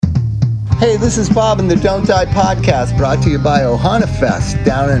Hey, this is Bob in the Don't Die podcast, brought to you by Ohana Fest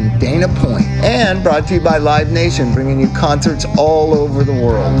down in Dana Point, and brought to you by Live Nation, bringing you concerts all over the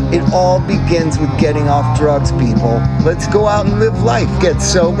world. It all begins with getting off drugs, people. Let's go out and live life. Get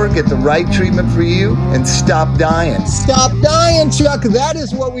sober, get the right treatment for you, and stop dying. Stop dying, Chuck. That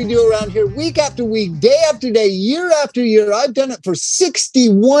is what we do around here, week after week, day after day, year after year. I've done it for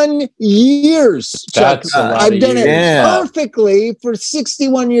 61 years, Chuck. That's a lot I've of done years. it perfectly for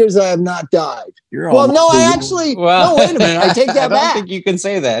 61 years. I have not died. No, I actually. No, wait a minute. I take that back. I don't think you can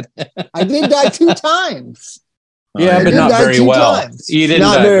say that. I did die 2 times. Yeah, but not very well. You didn't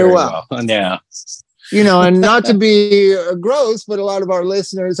die very well. Yeah. You know, and not to be gross, but a lot of our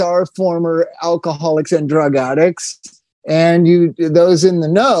listeners are former alcoholics and drug addicts. And those in the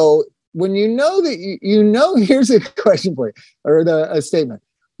know, when you know that you know, here's a question for you, or a statement.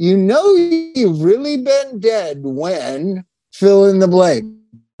 You know you've really been dead when fill in the blank.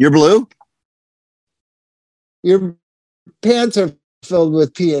 You're blue? Your pants are filled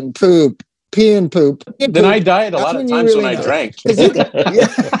with pee and poop. Then I died a lot of times when I drank.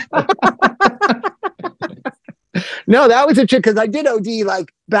 No, that was a trick, because I did OD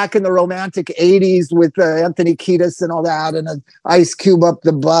like back in the romantic 80s with Anthony Kiedis and all that, and an ice cube up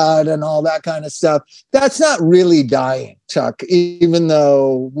the butt and all that kind of stuff. That's not really dying, Chuck, even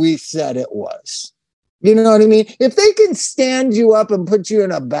though we said it was. You know what I mean? If they can stand you up and put you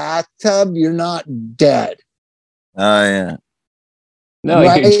in a bathtub, you're not dead. Oh, yeah. No,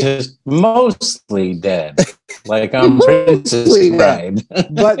 right? You're just mostly dead. Like I'm Princess Bride.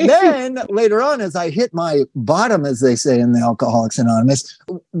 But then later on, as I hit my bottom, as they say in the Alcoholics Anonymous,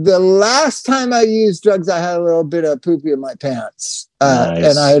 the last time I used drugs, I had a little bit of poopy in my pants. Nice.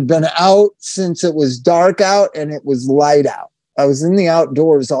 And I had been out since it was dark out and it was light out. I was in the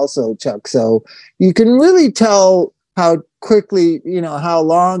outdoors also, Chuck. So you can really tell how quickly, how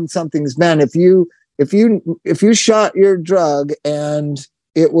long something's been. If you shot your drug and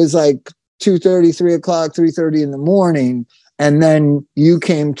it was like 2:30, 3 o'clock, 3:30 in the morning, and then you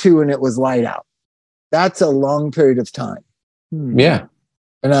came to and it was light out, that's a long period of time. Yeah.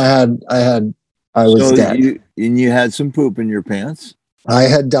 And I was dead. You had some poop in your pants? I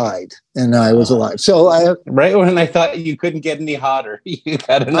had died and I was alive. So right when I thought you couldn't get any hotter, you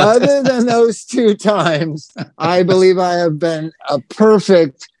got enough. Other than those 2 times, I believe I have been a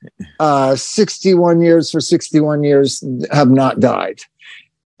perfect 61 years. For 61 years, have not died.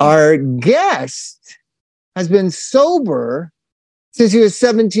 Our guest has been sober since he was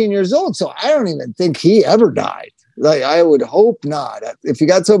 17 years old. So I don't even think he ever died. Like, I would hope not. If you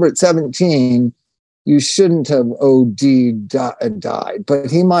got sober at 17, you shouldn't have OD'd and died,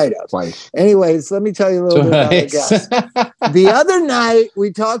 but he might have. Twice. Anyways, let me tell you a little bit about the guest. The other night,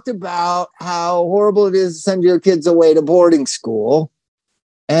 we talked about how horrible it is to send your kids away to boarding school.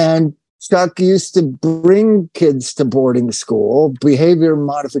 And Chuck used to bring kids to boarding school, behavior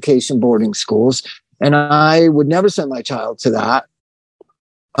modification boarding schools, and I would never send my child to that.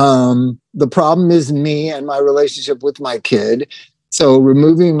 The problem is me and my relationship with my kid. So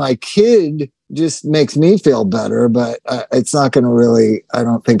removing my kid just makes me feel better, but it's not going to really, I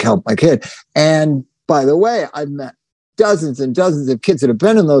don't think, help my kid. And by the way, I've met dozens and dozens of kids that have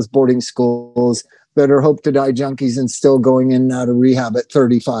been in those boarding schools that are hope to die junkies and still going in and out of rehab at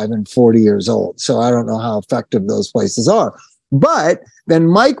 35 and 40 years old. So I don't know how effective those places are. But then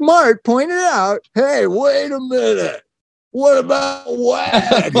Mike Mart pointed out, hey, wait a minute. What about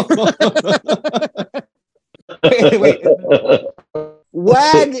WAG? wait.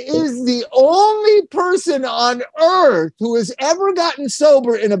 WAG is the only person on earth who has ever gotten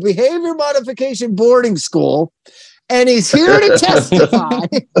sober in a behavior modification boarding school. And he's here to testify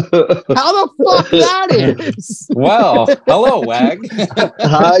how the fuck that is. Wow. Hello, WAG.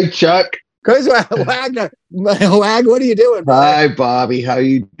 Hi, Chuck. Wag, what are you doing, man? Hi, Bobby. How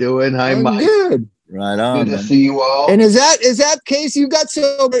you doing? Hi, I'm Mike. good. Right on. Good to see you all. And is that case you got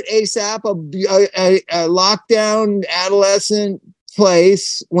sober at ASAP, a lockdown adolescent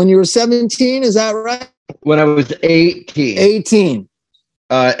place when you were 17? Is that right? When I was 18. 18.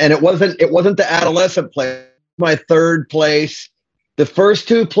 And it wasn't the adolescent place. My third place. The first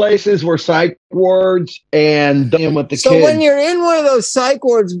 2 places were psych wards and with the kids. So when you're in one of those psych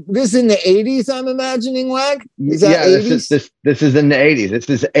wards, this is in the 80s, I'm imagining, WAG? Is that 80s? This is in the 80s. This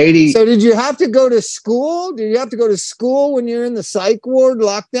is 80. So did you have to go to school? Did you have to go to school when you're in the psych ward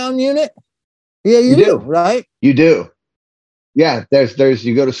lockdown unit? Yeah, you do, right? You do. Yeah, there's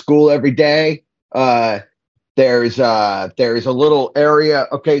you go to school every day. There's a little area.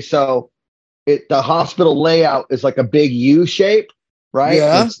 Okay, so the hospital layout is like a big U shape. right?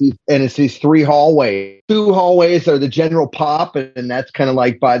 Yeah. It's these 3 hallways. 2 hallways are the general pop, and that's kind of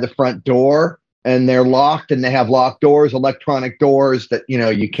like by the front door. And they're locked, and they have locked doors, electronic doors that,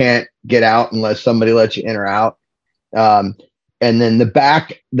 you can't get out unless somebody lets you in or out. And then the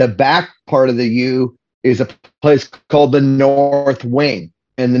back part of the U is a place called the North Wing.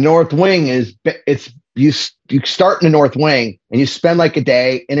 And the North Wing you start in the North Wing and you spend like a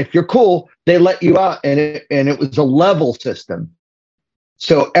day. And if you're cool, they let you out. And it was a level system.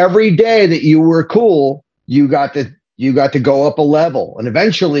 So every day that you were cool, you got to go up a level, and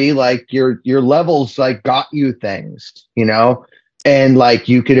eventually like your levels like got you things, and like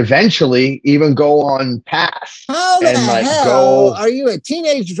you could eventually even go on pass. How the hell are you a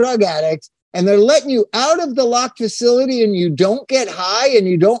teenage drug addict and they're letting you out of the locked facility and you don't get high and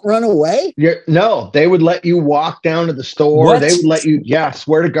you don't run away? No, they would let you walk down to the store. What? They would let you,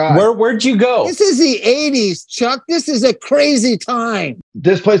 swear to God. Where'd you go? This is the 80s, Chuck. This is a crazy time.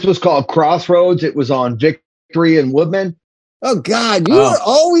 This place was called Crossroads. It was on Victory and Woodman. Oh, God, you are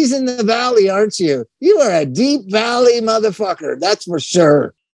always in the valley, aren't you? You are a deep valley motherfucker. That's for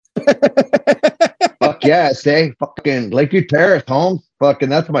sure. Fuck yeah, say fucking Lakeview Terrace, Holmes. Fucking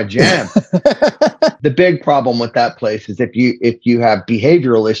that's my jam. The big problem with that place is if you have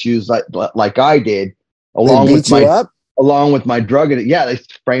behavioral issues like I did, along with my drug, they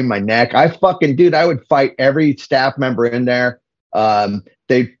sprained my neck. I would fight every staff member in there.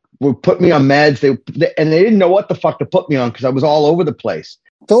 They would put me on meds. And they didn't know what the fuck to put me on because I was all over the place.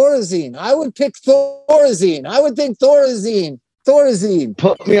 Thorazine. I would pick Thorazine. I would think Thorazine.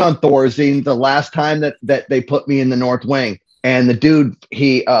 Put me on Thorazine the last time that they put me in the North Wing. And the dude,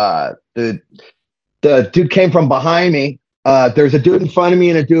 the dude came from behind me. There's a dude in front of me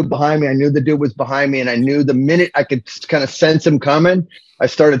and a dude behind me. I knew the dude was behind me, and I knew the minute I could kind of sense him coming, I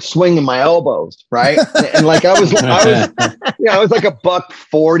started swinging my elbows, right? And like I was like a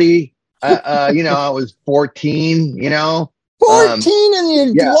 $140. I was 14. 14,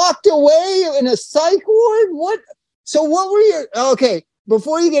 and you walked away in a psych ward. What? So what were your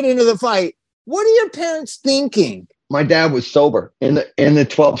before you get into the fight, what are your parents thinking? My dad was sober in the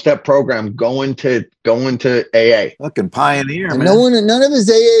 12-step program, going to AA. Fucking pioneer, man. None of his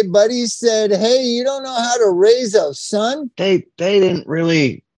AA buddies said, "Hey, you don't know how to raise a son." They didn't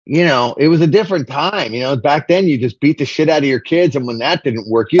really, it was a different time. Back then you just beat the shit out of your kids, and when that didn't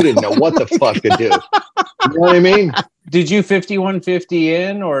work, you didn't know what the fuck to do. You know what I mean? Did you 5150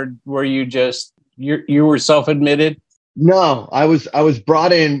 in, or were you just you were self-admitted? No, I was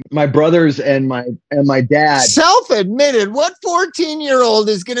brought in. My brothers and my dad. Self-admitted. What 14-year-old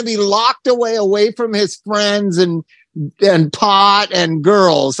is going to be locked away from his friends and pot and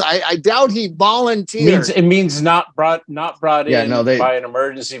girls? I doubt he volunteered. It means not brought in by an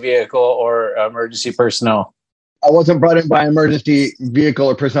emergency vehicle or emergency personnel. I wasn't brought in by emergency vehicle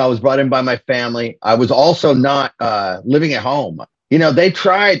or personnel. I was brought in by my family. I was also not living at home. They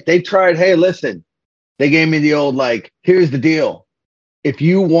tried. Hey, listen. They gave me the old, here's the deal. If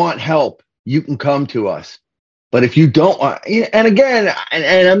you want help, you can come to us. But if you don't want, and again,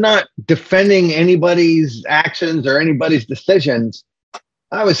 and I'm not defending anybody's actions or anybody's decisions.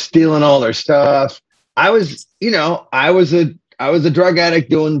 I was stealing all their stuff. I was a drug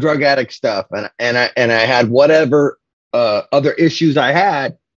addict doing drug addict stuff. And I had whatever other issues I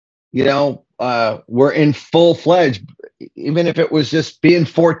had, were in full-fledged. Even if it was just being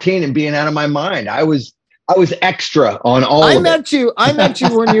 14 and being out of my mind, I was extra on all. I met you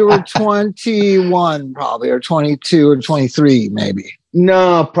when you were 21, probably, or 22 or 23, maybe.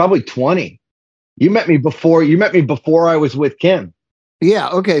 No, probably 20. You met me before I was with Kim. Yeah.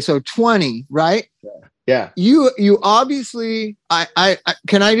 Okay. So 20, right? Yeah. You obviously, I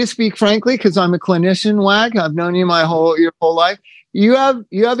can I just speak frankly, because I'm a clinician, Wag. I've known you your whole life. You have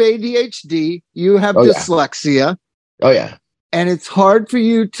ADHD. You have dyslexia. Oh, yeah. And it's hard for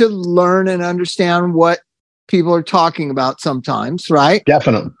you to learn and understand what people are talking about sometimes, right?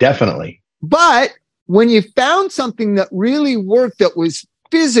 Definitely. But when you found something that really worked, that was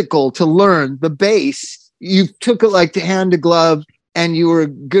physical to learn, the bass, you took it like to hand to glove, and you were a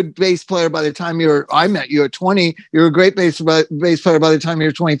good bass player by the time I met you at 20. You're a great bass player by the time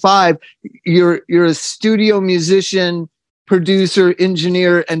you're 25. You're a studio musician, producer,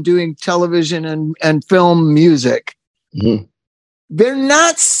 engineer, and doing television and film music. Mm-hmm. They're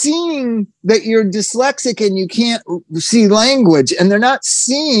not seeing that you're dyslexic and you can't see language, and they're not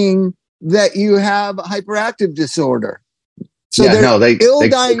seeing that you have a hyperactive disorder. So they're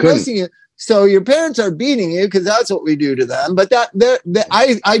ill-diagnosing you. So your parents are beating you because that's what we do to them. But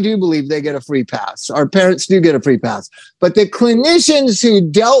I do believe they get a free pass. Our parents do get a free pass. But the clinicians who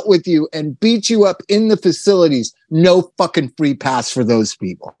dealt with you and beat you up in the facilities, no fucking free pass for those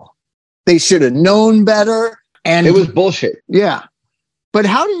people. They should have known better. And it was bullshit. Yeah. But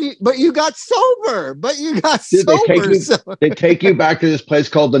you got sober. They take you back to this place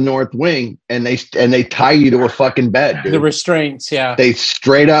called the North Wing, and they tie you to a fucking bed, dude. The restraints, yeah. They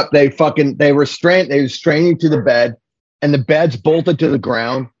restrain you to the bed, and the bed's bolted to the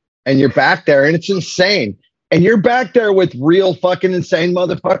ground, and you're back there, and it's insane. And you're back there with real fucking insane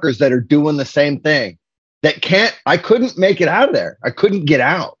motherfuckers that are doing the same thing. I couldn't make it out of there. I couldn't get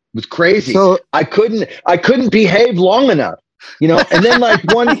out. It was crazy. So, I couldn't behave long enough. You know, and then like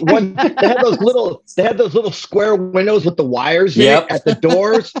one they had those little square windows with the wires in it at the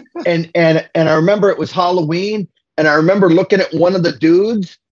doors, and I remember it was Halloween, and I remember looking at one of the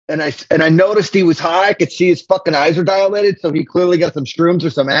dudes, and I noticed he was high. I could see his fucking eyes are dilated, so he clearly got some shrooms or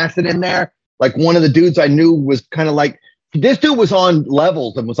some acid in there. Like one of the dudes I knew was kind of like, this dude was on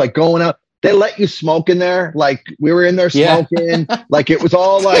levels and was like going up. They let you smoke in there. Like we were in there smoking. Yeah. Like it was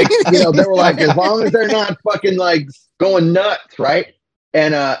all like, you know, they were like, as long as they're not fucking like going nuts. Right.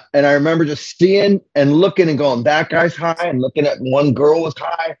 And I remember just seeing and looking and going, that guy's high, and looking at one girl was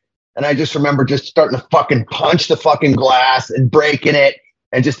high. And I just remember just starting to fucking punch the fucking glass and breaking it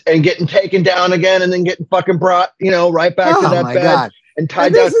and getting taken down again, and then getting fucking brought, you know, right back to that bed. God. And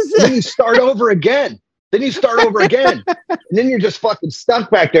tied down. And then you start over again. And then you're just fucking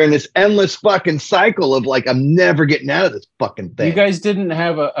stuck back there in this endless fucking cycle of like, I'm never getting out of this fucking thing. You guys didn't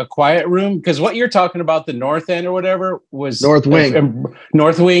have a quiet room? Because what you're talking about, the North End or whatever, was North Wing.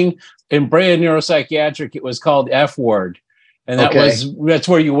 North Wing. In Brea Neuropsychiatric, it was called F Ward. And that's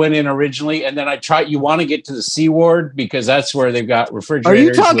where you went in originally. And then you want to get to the C Ward because that's where they've got refrigerators. Are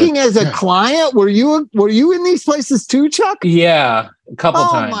you talking as a client? Were you in these places too, Chuck? Yeah, a couple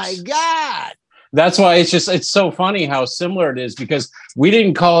times. Oh my God. That's why it's so funny how similar it is, because we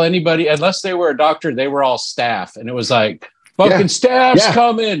didn't call anybody unless they were a doctor. They were all staff, and it was like fucking staff's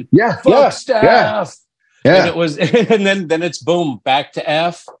coming. Fuck staff. Yeah. And it was, and then it's boom back to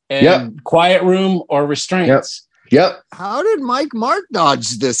F and quiet room or restraints. Yep. How did Mike Mark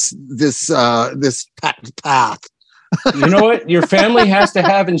dodge this path? You know what? Your family has to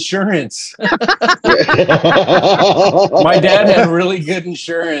have insurance. My dad had really good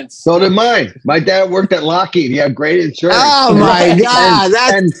insurance. So did mine. My dad worked at Lockheed. He had great insurance. Oh my God!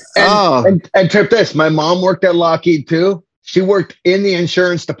 And trip this. My mom worked at Lockheed too. She worked in the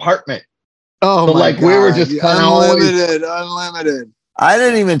insurance department. Oh, so my God. We were just unlimited. I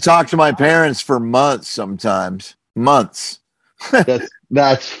didn't even talk to my parents for months. Sometimes months.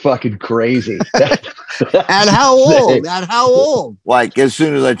 That's fucking crazy. At how old? Like as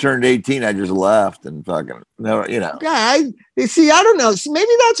soon as I turned 18, I just left and fucking, you know. Yeah, I don't know.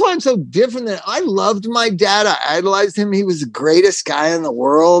 Maybe that's why I'm so different. I loved my dad. I idolized him. He was the greatest guy in the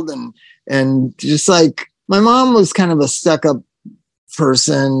world, and just like my mom was kind of a stuck-up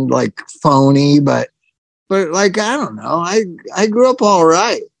person, like phony, but like I don't know. I grew up all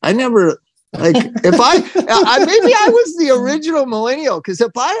right. I never. Like if I maybe I was the original millennial, because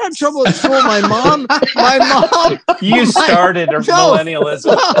if I had trouble at school, my mom started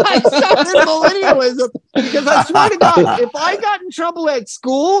millennialism. I started millennialism because I swear to God, if I got in trouble at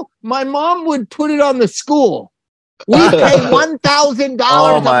school, my mom would put it on the school. We pay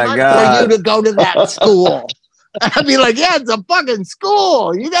 $1,000 a month for you to go to that school. I'd be like, yeah, it's a fucking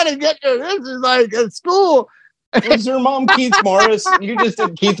school. You got to get there. This is like a school. Was your mom Keith Morris? You just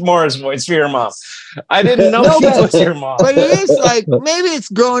did Keith Morris voice for your mom. I didn't know she was your mom. But it is like, maybe it's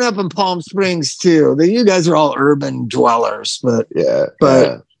growing up in Palm Springs too. You guys are all urban dwellers, but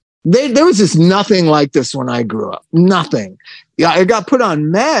there was just nothing like this when I grew up. Nothing. Yeah, I got put on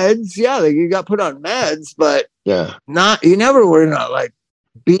meds. Yeah, you got put on meds, but you never were like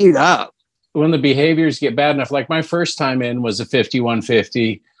beat up. When the behaviors get bad enough, like my first time in was a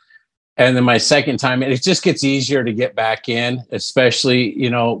 5150. And then my second time, it just gets easier to get back in, especially, you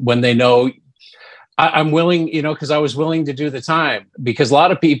know, when they know I'm willing, you know, because I was willing to do the time, because a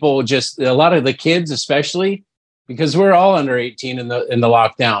lot of the kids, especially because we're all under 18 in the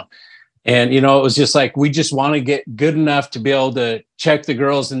lockdown. And, you know, it was just like, we just want to get good enough to be able to check the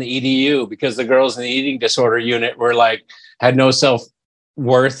girls in the EDU, because the girls in the eating disorder unit were like, had no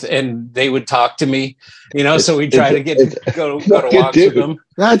self-worth, and they would talk to me, you know, so we try to go to walks with them.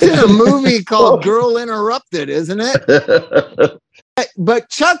 That's in a movie called Girl Interrupted, isn't it? But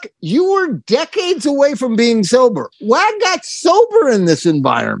Chuck, you were decades away from being sober. Wag got sober in this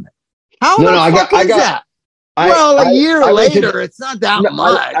environment. How the fuck is that? a year later, it's not that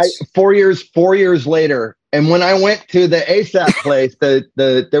much. 4 years later. And when I went to the ASAP place,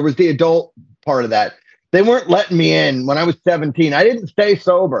 there was the adult part of that. They weren't letting me in when I was 17. I didn't stay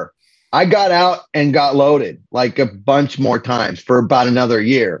sober. I got out and got loaded like a bunch more times for about another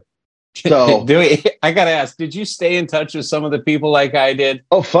year. So I got to ask, did you stay in touch with some of the people like I did?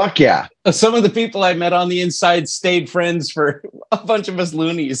 Oh, fuck yeah. Some of the people I met on the inside stayed friends for a bunch of us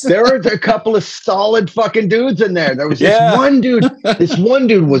loonies. There were a couple of solid fucking dudes in there. There was this one dude. This one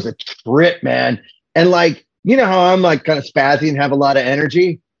dude was a trip, man. And like, you know how I'm like kind of spazzy and have a lot of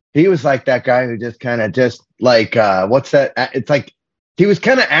energy? He was like that guy who just kind of just like, what's that? It's like, he was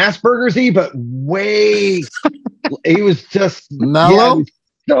kind of Asperger's-y, but way, he was just mellow. Yeah, he was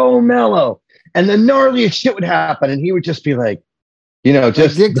so mellow. And the gnarliest shit would happen. And he would just be like, you know,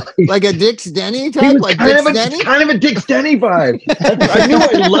 just like a Dick's Denny type. He was like kind of a Dick's Denny vibe. I knew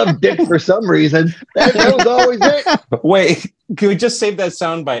I loved Dick for some reason. That was always it. Wait, can we just save that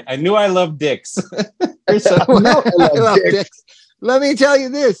soundbite? I knew I loved Dicks. I love Dicks. Let me tell you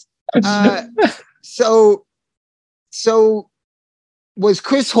this. So was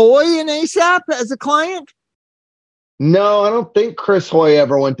Chris Hoy in ASAP as a client? No, I don't think Chris Hoy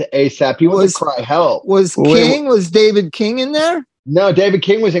ever went to ASAP. He was in Cry Help. Was David King in there? No, David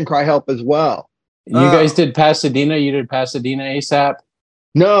King was in Cry Help as well. You guys did Pasadena? You did Pasadena ASAP?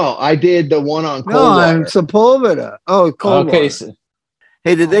 No, I did the one on Coldwater. No, Sepulveda. Oh, Coldwater. Okay. So,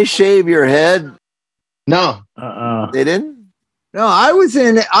 hey, did they shave your head? No. They didn't? No, I was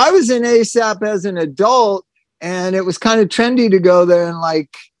in ASAP as an adult, and it was kind of trendy to go there in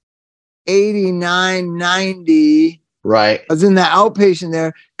like 89, 90. Right. I was in the outpatient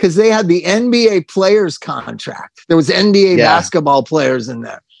there because they had the NBA players contract. There was NBA basketball players in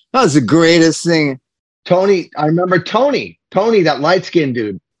there. That was the greatest thing. Tony, I remember Tony, that light-skinned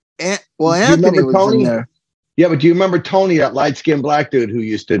dude. Anthony was Tony? In there. Yeah, but do you remember Tony, that light-skinned black dude who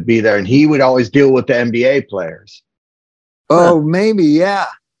used to be there? And he would always deal with the NBA players. Oh, maybe, yeah.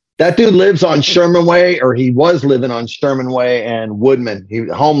 That dude lives on Sherman Way, or he was living on Sherman Way and Woodman. He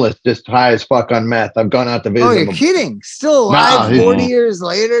was homeless, just high as fuck on meth. I've gone out to visit him. Oh, you're kidding? Still alive 40 years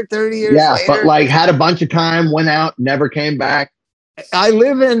later, 30 years later? Yeah, but like had a bunch of time, went out, never came back. I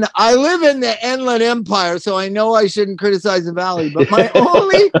live in the Inland Empire, so I know I shouldn't criticize the Valley, but my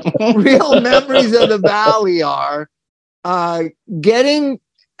only real memories of the Valley are getting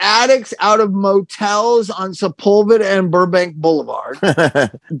addicts out of motels on Sepulveda and Burbank Boulevard.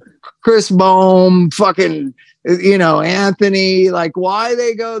 Chris Bohm, fucking, Anthony, like why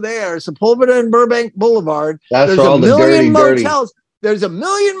they go there? Sepulveda and Burbank Boulevard. There's all the dirty motels. There's a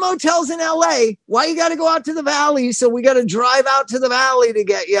million motels in LA. Why you got to go out to the Valley? So we got to drive out to the Valley to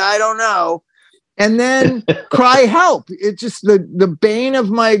get you. I don't know. And then Cry Help. It's just the bane of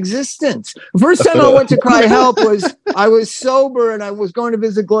my existence. The first time I went to Cry Help was I was sober and I was going to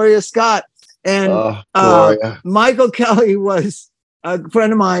visit Gloria Scott. And Michael Kelly was a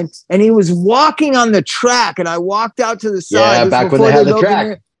friend of mine, and he was walking on the track, and I walked out to the side. Yeah, back when they had the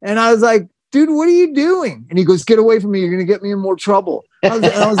track. And I was like, dude, what are you doing? And he goes, get away from me. You're going to get me in more trouble. I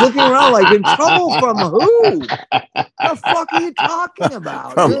was looking around like, in trouble from who? The fuck are you talking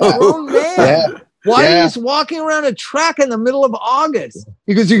about? You're a grown man. Yeah. Why are you just walking around a track in the middle of August?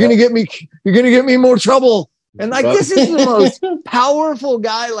 Because you're going to get me in more trouble. And like, this is the most powerful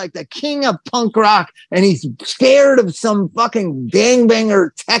guy, like the king of punk rock. And he's scared of some fucking gangbanger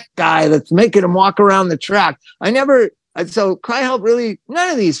tech guy that's making him walk around the track. So Cry Help really,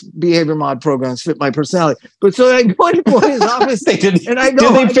 none of these behavior mod programs fit my personality. But so I go into his office and I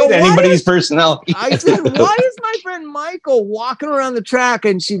go, did they fit anybody's personality? I said, why is my friend Michael walking around the track?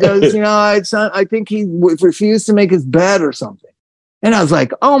 And she goes, I think he refused to make his bed or something. And I was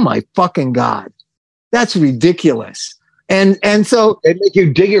like, oh my fucking God, that's ridiculous. And so they make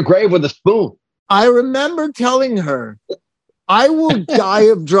you dig your grave with a spoon. I remember telling her, I will die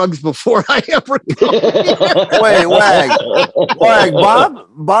of drugs before I ever go here. Wait, Wag.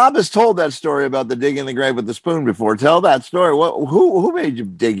 Bob has told that story about the digging the grave with the spoon before. Tell that story. Who made you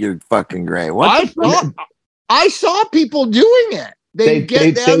dig your fucking grave? I saw people doing it. They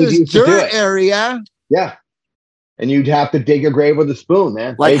get down this dirt area. Yeah. And you'd have to dig a grave with a spoon,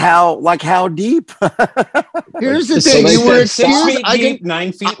 man. How deep? Here's the thing: you were excused. 6 feet deep,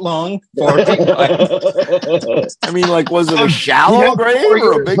 9 feet long, 4 feet wide. I mean, like, was it a shallow grave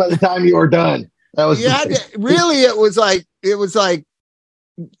or a big? By the time you were done, that was really. It was like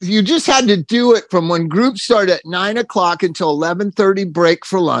you just had to do it from when groups started at 9 o'clock until 11:30 break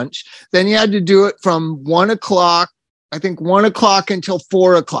for lunch. Then you had to do it from 1 o'clock I think 1 o'clock until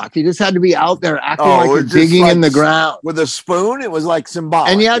 4 o'clock. You just had to be out there acting like you're just digging like in the ground. with a spoon. It was like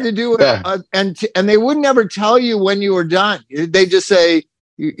symbolic. And you had to do it. And they would never tell you when you were done. They just say,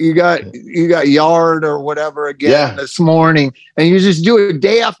 you got yard or whatever again this morning, and you just do it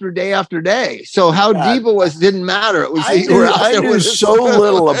day after day after day. So how deep it was didn't matter. It was I knew so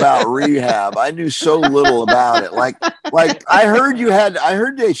little about rehab. I knew so little about it. Like I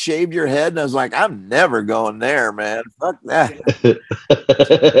heard they shaved your head, and I was like, I'm never going there, man. Fuck that.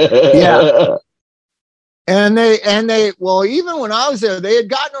 Yeah. And they well, even when I was there, they had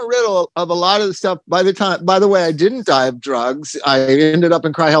gotten rid of a lot of the stuff. By the way, I didn't die of drugs. I ended up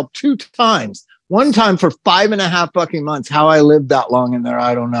in CRY-Help 2 times. One time for 5.5 fucking months. How I lived that long in there,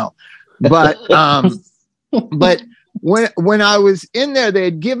 I don't know. But but when I was in there, they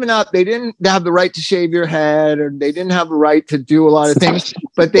had given up. They didn't have the right to shave your head, or they didn't have the right to do a lot of things.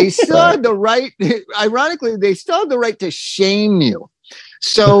 But they still had the right. Ironically, they still had the right to shame you.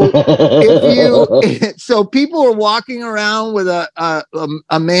 So so people were walking around with a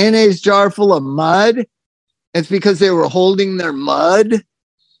mayonnaise jar full of mud. It's because they were holding their mud.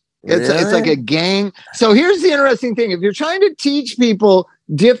 It's like a gang. So here's the interesting thing. If you're trying to teach people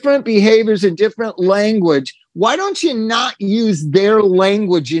different behaviors and different language, why don't you not use their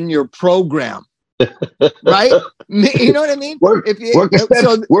language in your program? Right? You know what I mean? Work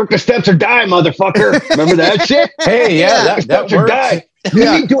the steps or die, motherfucker. Remember that shit? Hey, that works. Die.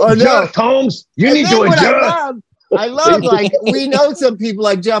 You need to adjust, Holmes. You need to adjust. I love like we know some people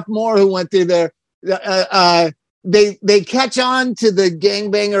like Jeff Moore who went through there. They catch on to the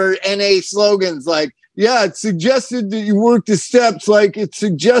gangbanger NA slogans like, yeah, it suggested that you work the steps, like it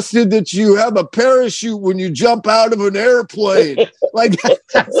suggested that you have a parachute when you jump out of an airplane. Like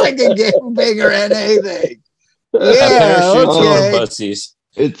that's like a gangbanger NA thing. Yeah, okay. Pussies.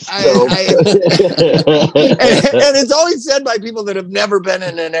 It's and it's always said by people that have never been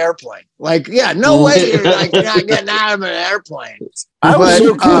in an airplane. Like, yeah, no way you're not getting out of an airplane. I was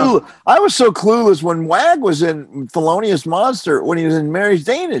so clueless when Wag was in Thelonious Monster when he was in Mary's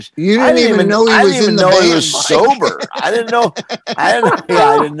Danish. You didn't even know he was in the band. He was sober. I didn't know. I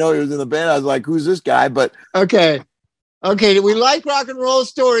didn't know he was in the band. I was like, "Who's this guy?" But okay. We like rock and roll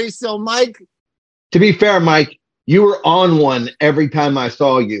stories. So, Mike. To be fair, Mike, you were on one every time I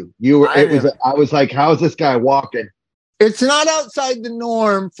saw you. I was like, how's this guy walking? It's not outside the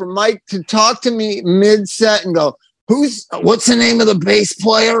norm for Mike to talk to me mid-set and go, what's the name of the bass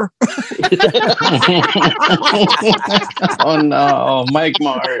player? Oh no, Mike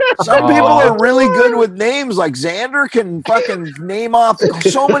Mart. Some people are really good with names. Like Xander can fucking name off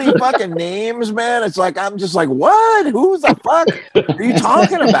so many fucking names, man. It's like I'm just like, what? Who the fuck are you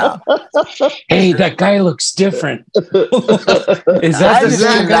talking about? Hey, that guy looks different. Is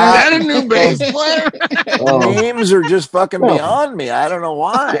that a new bass player? Names are just fucking beyond me. I don't know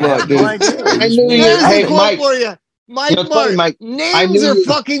why. I knew you. Hey, Mike. For you. Mike, names are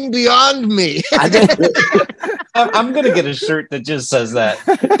fucking beyond me. I'm going to get a shirt that just says that.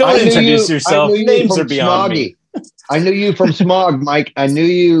 Don't introduce yourself. Names are beyond me. I knew you from Smog, Mike. I knew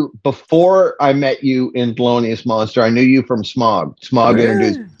you before I met you in Thelonious Monster. I knew you from Smog. Smog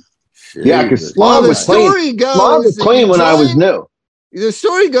introduced me. Yeah, because Smog was clean. Smog was clean when I was new. The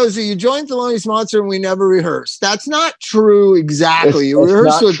story goes that you joined Thelonious Monster and we never rehearsed. That's not true exactly. You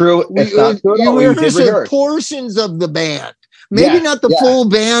rehearsed with portions of the band. Maybe not the full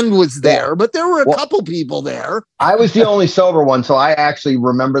band was there, but there were a couple people there. I was the only sober one, so I actually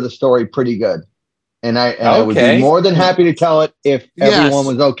remember the story pretty good. And I would be more than happy to tell it if everyone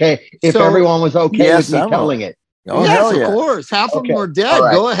was okay. If everyone was okay with me telling it. Oh, yes, of course. Half of them are dead.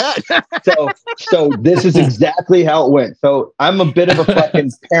 Right. Go ahead. So this is exactly how it went. So I'm a bit of a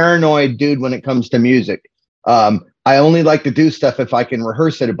fucking paranoid dude when it comes to music. I only like to do stuff if I can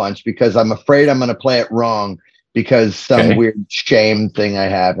rehearse it a bunch because I'm afraid I'm going to play it wrong because some weird shame thing I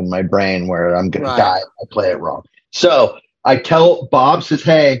have in my brain where I'm going to die if I play it wrong. So I tell Bob, says,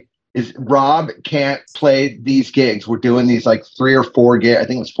 hey, Rob can't play these gigs. We're doing these like 3 or 4 gigs. I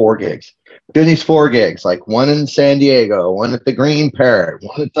think it was 4 gigs. Doing these 4 gigs, like one in San Diego, one at the Green Parrot,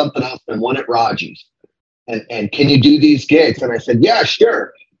 one at something else, and one at Raji's. And can you do these gigs? And I said, yeah,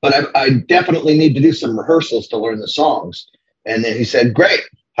 sure. But I definitely need to do some rehearsals to learn the songs. And then he said, great.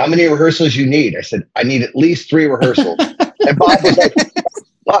 How many rehearsals you need? I said, I need at least 3 rehearsals. And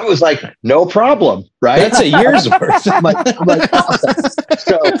Bob was like, no problem, right? That's a year's worth. I'm like, awesome.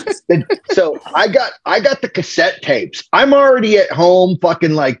 So I got the cassette tapes. I'm already at home,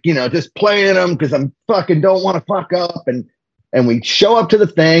 fucking just playing them because I'm fucking don't want to fuck up. And we show up to the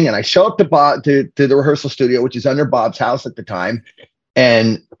thing, and I show up to Bob to the rehearsal studio, which is under Bob's house at the time,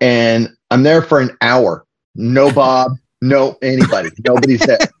 and I'm there for an hour. no Bob, no anybody. Nobody's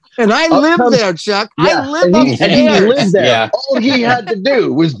there. And I lived there, Chuck. Yeah, I live and he upstairs. lived there. Yeah. All he had to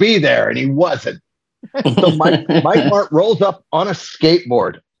do was be there, and he wasn't. So Mike Mart rolls up on a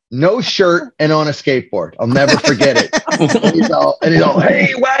skateboard, no shirt, and on a skateboard. I'll never forget it. And he's all,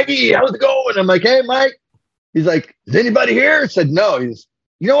 "Hey, Waggy, how's it going?" I'm like, "Hey, Mike." He's like, "Is anybody here?" I said, "No." He's,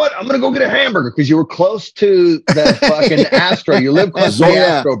 "You know what? I'm gonna go get a hamburger because you were close to the fucking Astro. You live close to the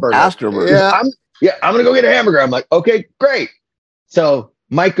Astro Burger." Astro Burger. Yeah. I'm gonna go get a hamburger. I'm like, "Okay, great." So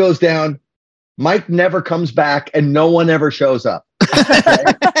Mike goes down. Mike never comes back, and no one ever shows up. Okay?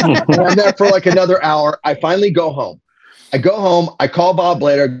 And I'm there for like another hour. I finally go home. I go home. I call Bob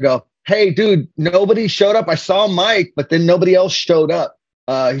later. Go, "Hey, dude, nobody showed up. I saw Mike, but then nobody else showed up."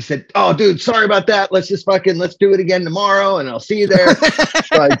 He said, "Oh, dude, sorry about that. Let's do it again tomorrow, and I'll see you there."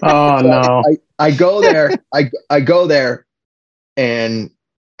 So I go there. I go there, and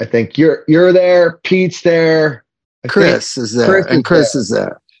I think you're there. Pete's there. Chris is there. Chris is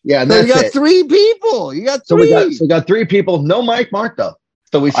there. Yeah, and So that's you got it. 3 people. You got So 3. we got 3 people. No Mike Mart though.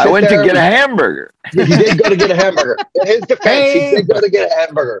 So we. I went to get a hamburger. He did go to get a hamburger. In his defense, he did go to get a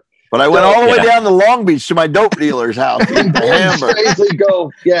hamburger. But I went all the way down to Long Beach to my dope dealer's house to eat the hamburger. Strangely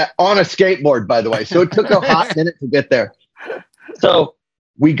go, on a skateboard, by the way. So it took a hot minute to get there. So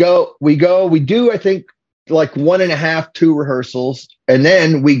we do, I think, like 1.5, 2 rehearsals. And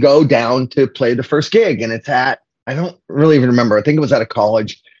then we go down to play the first gig. And it's at, I don't really even remember. I think it was at a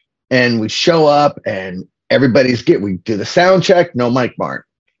college. And we show up and we do the sound check. No Mike Mart.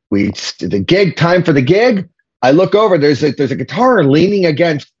 The gig, time for the gig. I look over, there's a guitar leaning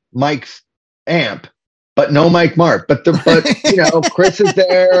against Mike's amp, but no Mike Mart. But Chris is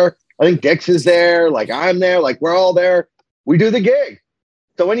there. I think Dix is there. Like I'm there. Like we're all there. We do the gig.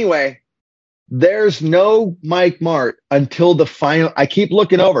 So anyway, there's no Mike Mart until the final. I keep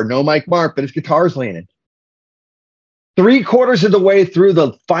looking over, no Mike Mart, but his guitar's leaning. 3/4 of the way through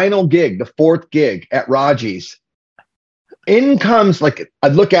the final gig, the 4th gig at Raji's, in comes, like, I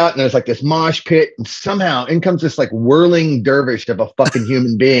look out and there's like this mosh pit, and somehow in comes this like whirling dervish of a fucking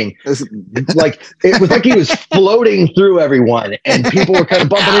human being. Like it was like he was floating through everyone, and people were kind of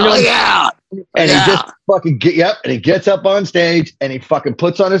bumping into him. And he just fucking and he gets up on stage and he fucking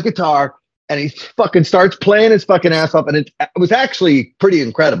puts on his guitar and he fucking starts playing his fucking ass off. And it was actually pretty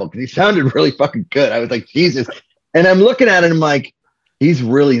incredible because he sounded really fucking good. I was like, Jesus. And I'm looking at it and I'm like, he's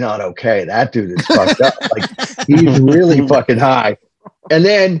really not okay. That dude is fucked up. Like he's really fucking high. And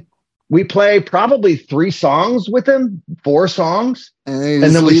then we play probably 3 songs with him, 4 songs. And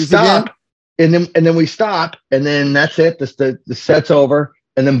then we stop. And then we stop. And then that's it. The set's over.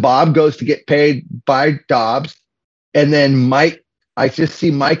 And then Bob goes to get paid by Dobbs. And then Mike, I just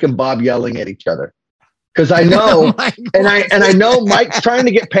see Mike and Bob yelling at each other. Because I know, and I know Mike's trying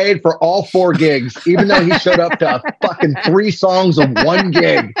to get paid for all 4 gigs, even though he showed up to fucking 3 songs of 1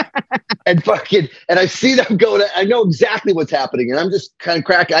 gig, and I see them going. I know exactly what's happening, and I'm just kind of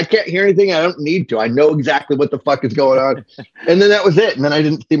cracking. I can't hear anything. I don't need to. I know exactly what the fuck is going on. And then that was it. And then I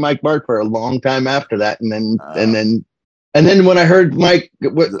didn't see Mike Mart for a long time after that. And then when I heard Mike,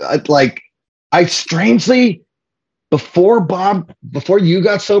 I strangely before you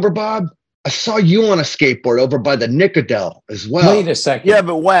got sober, Bob. I saw you on a skateboard over by the Nicodel as well. Wait a second. Yeah,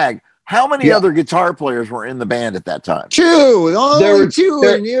 but Wag, how many other guitar players were in the band at that time? 2. Only 2,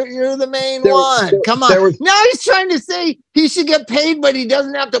 and you're the main one. Come on. Now he's trying to say he should get paid, but he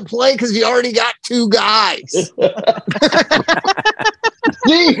doesn't have to play because he already got 2 guys.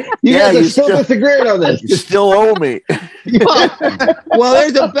 See, you guys are still disagreeing on this. You still owe me. Well,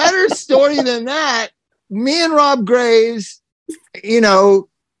 there's a better story than that. Me and Rob Graves,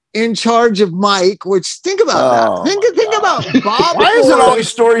 in charge of Mike, which think about that. Think about Bob. Why is it always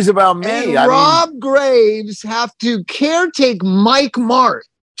stories about me? And Rob Graves have to caretake Mike Mart,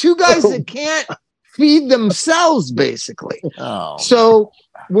 2 guys that can't feed themselves, basically. So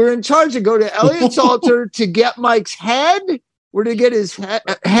we're in charge to go to Elliot's altar to get Mike's head. We're to get his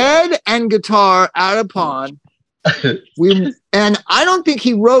head and guitar out of pawn. And I don't think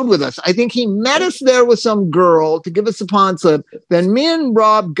he rode with us. I think he met us there with some girl to give us a pawn slip. Then me and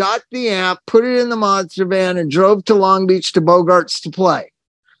Rob got the amp, put it in the monster van, and drove to Long Beach to Bogart's to play.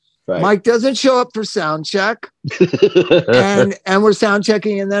 Right. Mike doesn't show up for sound check, and we're sound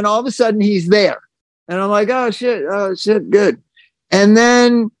checking, and then all of a sudden he's there, and I'm like, oh shit, good. And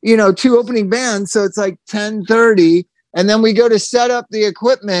then 2 opening bands, so it's like 10:30, and then we go to set up the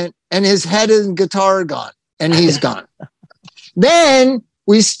equipment, and his head and guitar are gone. And he's gone. Then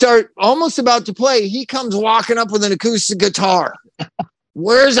we start almost about to play. He comes walking up with an acoustic guitar.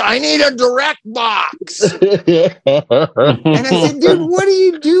 I need a direct box. And I said, dude, what are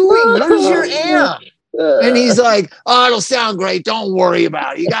you doing? Where's your amp? And he's like, "Oh, it'll sound great. Don't worry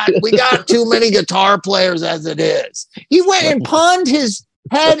about it. We got too many guitar players as it is." He went and pawned his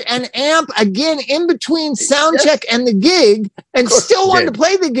head and amp again in between sound check and the gig, and still wanted to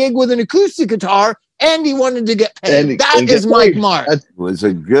play the gig with an acoustic guitar, and he wanted to get paid. That is Mike Mark. It was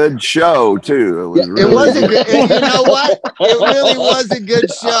a good show too. It was a good. You know what? It really was a good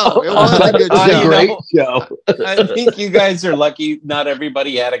show. It was a good show. Great show. I think you guys are lucky. Not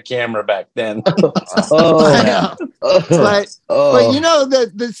everybody had a camera back then. But you know,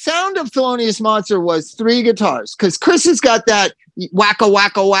 the sound of Thelonious Monster was 3 guitars, because Chris has got that wacka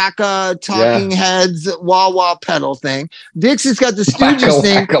wacka wacka talking heads wah wah pedal thing. Dix has got the Stooges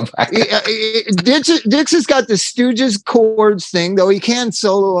thing. Dix has got the Stooges chords thing, though he can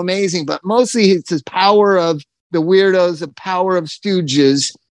solo amazing, but mostly it's his power of the Weirdos, the power of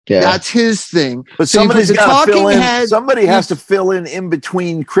Stooges. That's his thing. But so somebody's got to fill in. Somebody has to fill in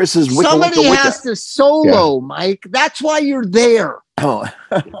between Chris's wicca. Somebody has to solo, Mike. That's why you're there. Oh,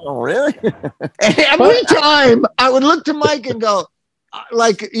 really? Every time I would look to Mike and go,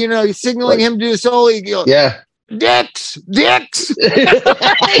 like, you know, signaling him to do a solo, he'd go, Dix. I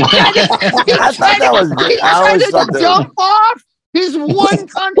thought that was good. I always thought that jump off his one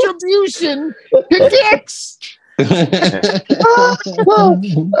contribution to Dix.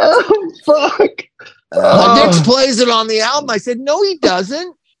 Fuck. Dix plays it on the album. I said, no, he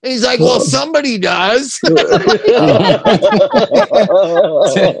doesn't. And he's like, well, somebody does.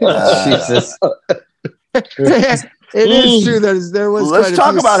 Jesus. It is true that there was. Let's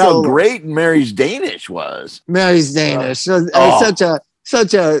talk about how great Mary's Danish was. Mary's Danish.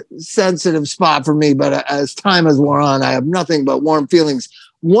 Such a sensitive spot for me, but as time has worn on, I have nothing but warm feelings.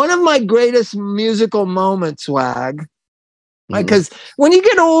 One of my greatest musical moments, Swag, because when you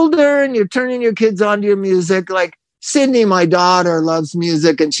get older and you're turning your kids onto your music, like Sydney, my daughter, loves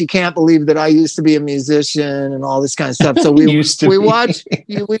music, and she can't believe that I used to be a musician and all this kind of stuff. So we watch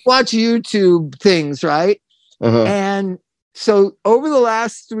YouTube things, right? And so over the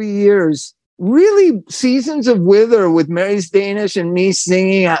last 3 years, really seasons of Wither with Mary's Danish and me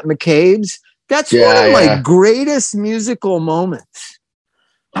singing at McCabe's, that's one of my greatest musical moments.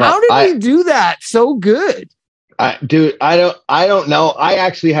 How did we do that so good? Dude, I don't know. I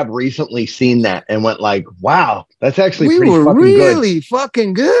actually have recently seen that and went like, wow, that's actually we were really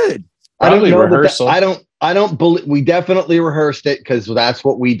fucking good. I don't know rehearsal. I don't believe we definitely rehearsed it because that's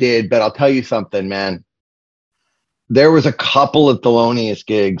what we did. But I'll tell you something, man. There was a couple of Thelonious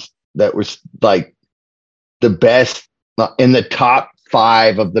gigs that was like the best, in the top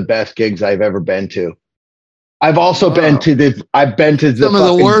 5 of the best gigs I've ever been to. I've also been to the some of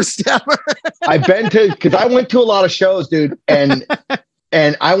the worst ever. I've been to, because I went to a lot of shows, dude, and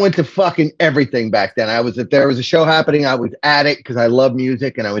I went to fucking everything back then. If there was a show happening, I was at it because I love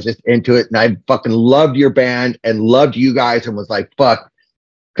music and I was just into it, and I fucking loved your band and loved you guys and was like, fuck.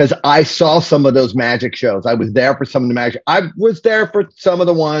 Because I saw some of those magic shows. I was there for some of the magic. I was there for some of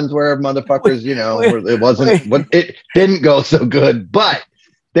the ones where motherfuckers, it didn't go so good. But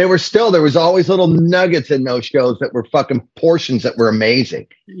there was always little nuggets in those shows that were fucking portions that were amazing.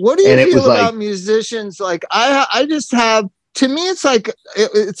 What do you feel about musicians? Like I just have, to me, it's like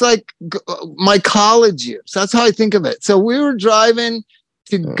my college years. That's how I think of it. So we were driving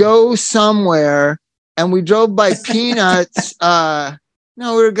to go somewhere, and we drove by Peanuts.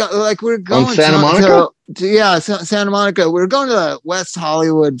 No, we were going Santa Monica. Santa Monica. We were going to West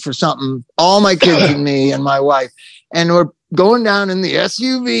Hollywood for something. All my kids and me and my wife, and we're going down in the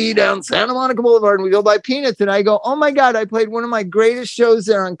SUV down Santa Monica Boulevard, and we go by Peanuts, and I go, oh my God, I played one of my greatest shows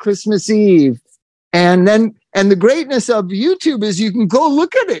there on Christmas Eve. And the greatness of YouTube is you can go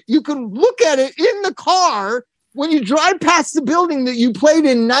look at it. You can look at it in the car when you drive past the building that you played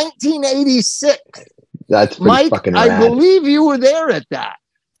in 1986. That's Mike, fucking rad. I believe you were there at that.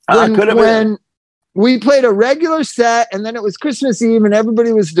 When we played a regular set, and then it was Christmas Eve, and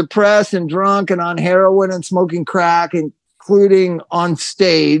everybody was depressed and drunk and on heroin and smoking crack, including on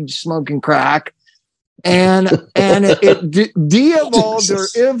stage smoking crack. And it de-evolved or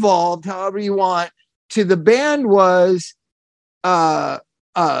evolved, however you want, to the band was Evan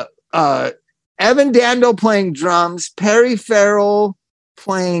Dando playing drums, Perry Farrell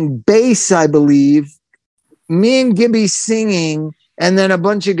playing bass, I believe, me and Gibby singing, and then a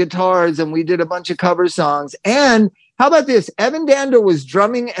bunch of guitars, and we did a bunch of cover songs. And how about this? Evan Dando was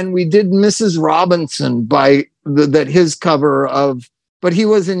drumming, and we did Mrs. Robinson by his cover of, but he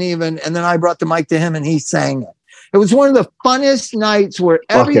wasn't even, and then I brought the mic to him and he sang it. It was one of the funnest nights where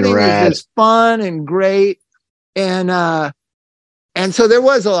everything was just fun and great. And so there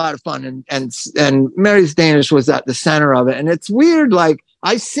was a lot of fun, and Mary's Danish was at the center of it. And it's weird, like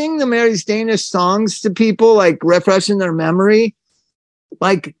I sing the Mary's Danish songs to people, like refreshing their memory.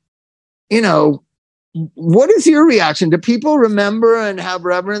 Like, you know, what is your reaction? Do people remember and have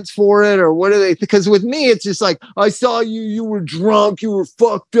reverence for it, or what are they? Because with me, it's just like, I saw you, you were drunk, you were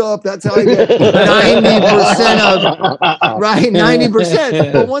fucked up. That's how I get 90% of, right?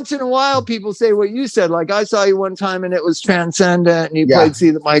 90%. But once in a while, people say what you said. Like, I saw you one time and it was transcendent and you played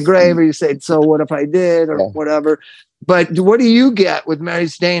See My Grave, or you said, so what if I did, or whatever. But what do you get with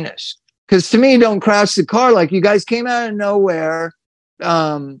Mary's Danish? Because to me, Don't Crash the Car, like, you guys came out of nowhere,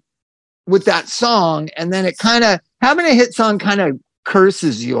 with that song, and then it kind of, having a hit song kind of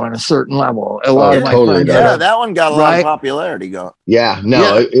curses you on a certain level. A lot of my friends, that one got a lot of popularity going.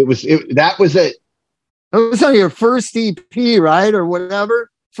 It was on your first EP, right, or whatever,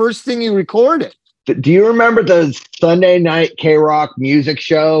 first thing you recorded. Do you remember the Sunday night K-Rock music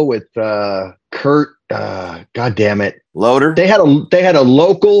show with Kurt? God damn it, Loader. They had a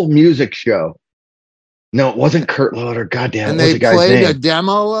local music show. No, it wasn't Kurt Loder. Goddamn. And they played a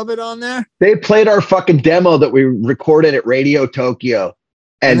demo of it on there? They played our fucking demo that we recorded at Radio Tokyo.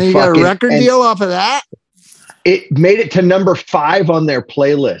 And then you got a record deal off of that? It made it to number 5 on their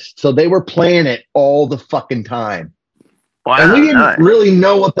playlist. So they were playing it all the fucking time. Wow, and we didn't really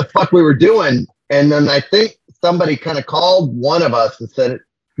know what the fuck we were doing. And then I think somebody kind of called one of us and said,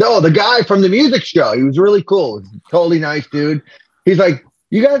 no, the guy from the music show. He was really cool. Totally nice dude. He's like,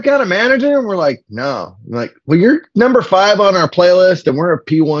 you guys got a manager? And we're like, no. I'm like, well, you're number 5 on our playlist and we're a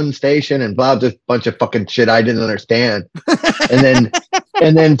P1 station, and blah, just a bunch of fucking shit I didn't understand. and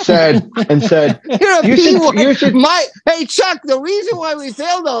then said, you should. Hey, Chuck, the reason why we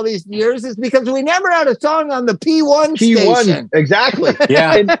failed all these years is because we never had a song on the P1 station. Exactly.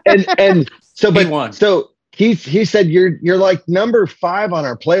 Yeah. And so, but P1. So he said, you're like number 5 on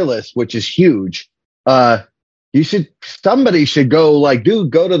our playlist, which is huge. Somebody should go, like,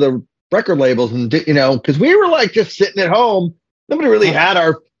 dude, go to the record labels and, you know, because we were like just sitting at home. Nobody really had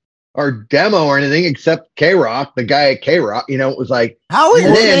our demo or anything except K-Rock, the guy at K-Rock. You know, it was like, how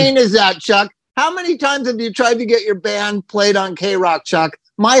insane is that, Chuck? How many times have you tried to get your band played on K-Rock, Chuck?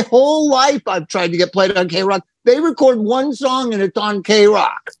 My whole life I've tried to get played on K-Rock. They record one song and it's on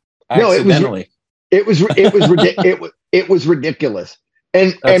K-Rock. No, it was ridiculous.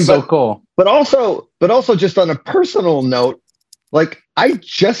 That's so cool. But also just on a personal note, like, I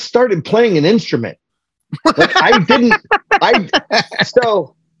just started playing an instrument. Like,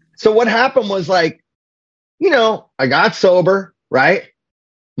 so what happened was, like, you know, I got sober, right?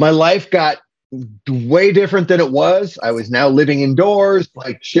 My life got way different than it was. I was now living indoors.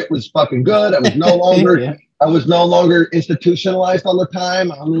 Like, shit was fucking good. I was no longer I was no longer institutionalized all the time.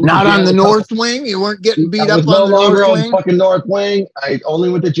 Not on the North Wing? You weren't getting beat up on the North Wing? I was no longer on fucking North Wing. I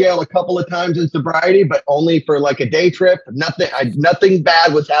only went to jail a couple of times in sobriety, but only for like a day trip. Nothing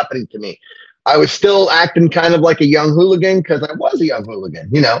bad was happening to me. I was still acting kind of like a young hooligan because I was a young hooligan,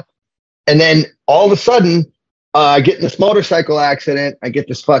 you know? And then all of a sudden, I get in this motorcycle accident. I get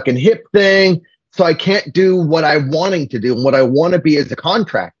this fucking hip thing. So I can't do what I'm wanting to do and what I want to be as a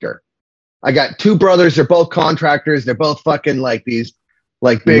contractor. I got 2 brothers. They're both contractors. They're both fucking like these,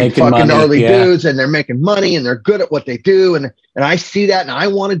 like, big making fucking gnarly dudes, and they're making money and they're good at what they do. And I see that and I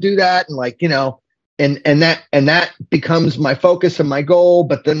want to do that. And, like, you know, and that becomes my focus and my goal.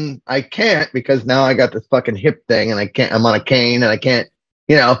 But then I can't, because now I got this fucking hip thing and I'm on a cane and I can't,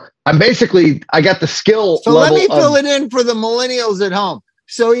 you know, I got the skill. So let me fill it in for the millennials at home.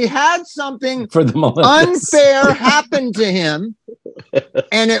 So he had something for the unfair happen to him,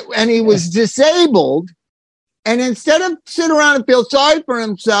 and he was disabled. And instead of sit around and feel sorry for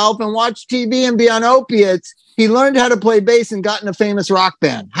himself and watch TV and be on opiates, he learned how to play bass and got in a famous rock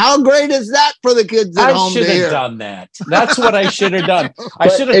band. How great is that for the kids at home? I should have done that. That's what I should have done. I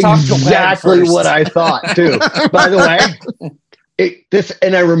should have talked to exactly what I thought too. By the way,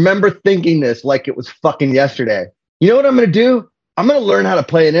 and I remember thinking this like it was fucking yesterday. You know what I'm going to do? I'm going to learn how to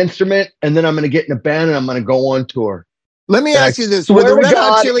play an instrument, and then I'm going to get in a band and I'm going to go on tour. Let me ask you this. Swear to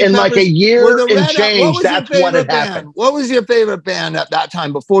God, in like a year and change, that's what had happened. What was your favorite band at that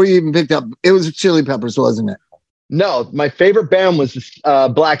time before you even picked up? It was Chili Peppers, wasn't it? No, my favorite band was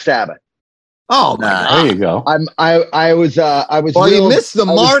Black Sabbath. Oh my God. There you go. I was. Well, you missed the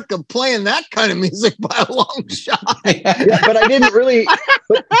mark of playing that kind of music by a long shot. Yeah, but I didn't really.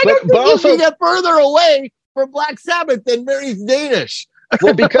 But also, you get further away from Black Sabbath than Mary's Danish.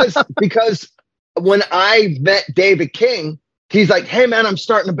 Well, because when I met David King, he's like, "Hey man, I'm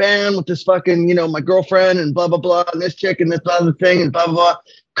starting a band with this fucking, you know, my girlfriend and blah blah blah, and this chick and this other thing and blah blah blah.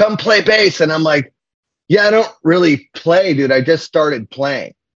 Come play bass." And I'm like, "Yeah, I don't really play, dude. I just started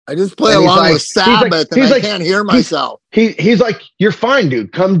playing." I just play And he's along like- with Sabbath he's and like- I can't hear myself. He's like, you're fine,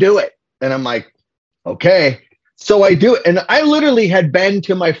 dude. Come do it. And I'm like, okay. So I do it. And I literally had been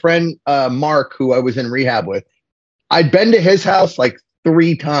to my friend Mark, who I was in rehab with. I'd been to his house like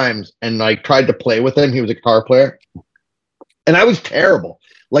 3 times and like tried to play with him. He was a guitar player. And I was terrible.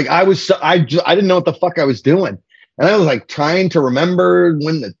 Like I didn't know what the fuck I was doing. And I was like trying to remember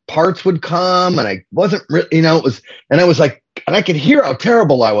when the parts would come. And I wasn't really, and I was like, and I could hear how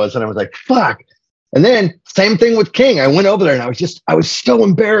terrible I was. And I was like, fuck. And then same thing with King. I went over there and I was so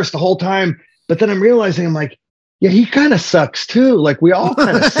embarrassed the whole time. But then I'm realizing, I'm like, yeah, he kind of sucks too. Like we all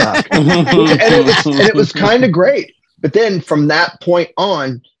kind of suck. and it was kind of great. But then from that point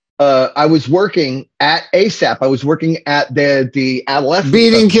on, I was working at ASAP. I was working at the adolescent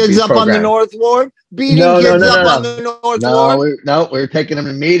Beating kids up program. on the North Ward? Beating kids up on the North Ward? We were taking them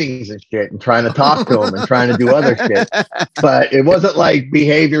to meetings and shit and trying to talk to them and trying to do other shit. But it wasn't like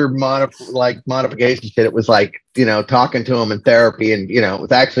behavior modification shit. It was like, talking to them in therapy and, it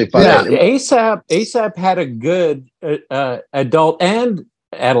was actually fun. Yeah, ASAP had a good adult and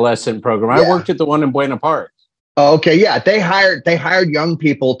adolescent program. I worked at the one in Buena Park. Oh, okay. Yeah. They hired young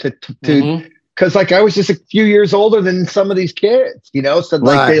people to because like I was just a few years older than some of these kids, so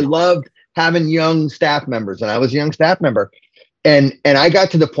like they loved having young staff members, and I was a young staff member. And I got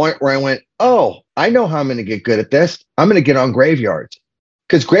to the point where I went, oh, I know how I'm going to get good at this. I'm going to get on graveyards,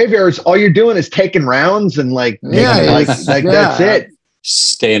 because graveyards, all you're doing is taking rounds and that's it.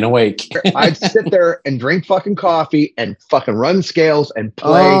 Staying awake. I'd sit there and drink fucking coffee and fucking run scales and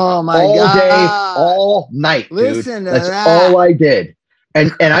play all day, all night, dude. Listen to That's that. all I did.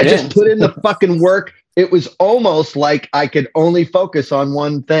 And I just put in the fucking work. It was almost like I could only focus on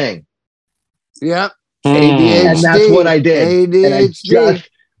one thing. Yep. ADHD. And that's what I did. ADHD. And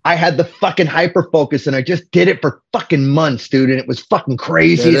I had the fucking hyper focus, and I just did it for fucking months, dude. And it was fucking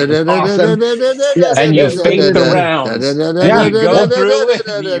crazy. It was awesome. And you faked the rounds. Yeah, you go through it.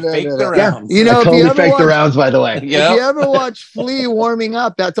 And you fake the rounds. I totally faked the rounds, by the way. If you ever watch Flea warming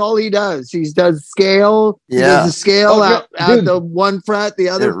up, that's all he does. He does scale. He does the scale out the one fret, the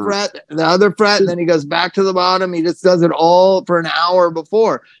other fret, and then he goes back to the bottom. He just does it all for an hour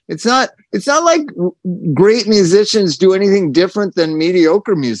before. It's not like great musicians do anything different than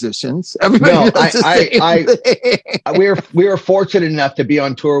mediocre musicians. Everybody does the same thing. We were fortunate enough to be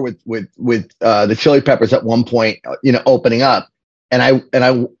on tour with the Chili Peppers at one point, opening up. And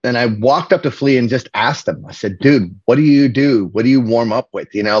I walked up to Flea and just asked him. I said, "Dude, what do you do? What do you warm up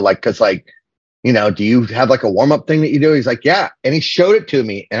with? Do you have like a warm up thing that you do?" He's like, "Yeah." And he showed it to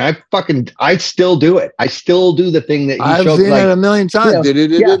me, and I still do it. I still do the thing that he I've showed. seen it a million times.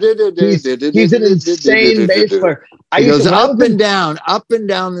 He's an insane bass player. He goes up and down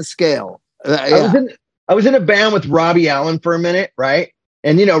the scale. I was in a band with Robbie Allen for a minute, right?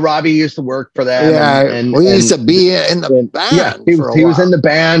 And Robbie used to work for them. Yeah, he used to be in the band. Yeah, he was in the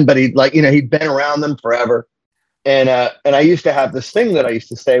band, but he'd been around them forever. And I used to have this thing that I used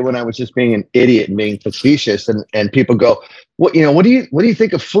to say when I was just being an idiot and being facetious, and people go, what do you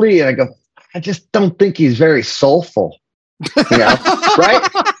think of Flea? And I go, I just don't think he's very soulful. Right?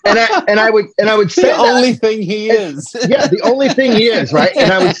 And I would say the only thing he is. Yeah, the only thing he is, right?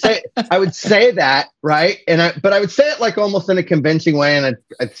 And I would say that, right? But I would say it like almost in a convincing way, and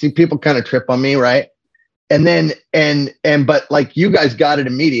I'd see people kind of trip on me, right? And then but like you guys got it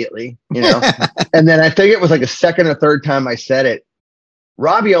immediately, and then I think it was like a second or third time I said it.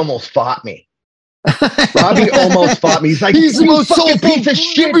 Robbie almost fought me. He's like, he's the most soulful piece of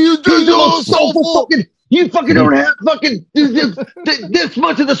shit. He's the most soulful. You fucking don't have fucking this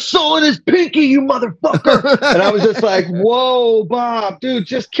much of the soul in his pinky, you motherfucker. And I was just like, whoa, Bob, dude,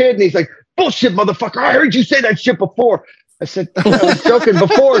 just kidding. He's like, bullshit, motherfucker. I heard you say that shit before. I said, I was joking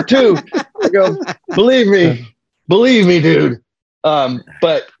before too. I go, believe me, dude.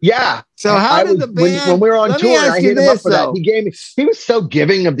 But yeah. So how did the band? When we were on tour, I hit him up for that. He was so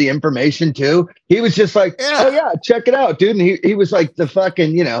giving of the information too. He was just like, oh yeah, check it out, dude. And he was like the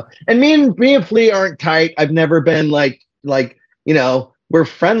fucking, and me and Flea aren't tight. I've never been like, we're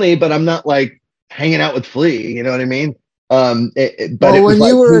friendly, but I'm not like hanging out with Flea. You know what I mean? But when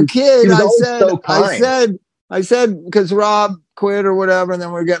you were a kid, I said, because Rob quit or whatever, and then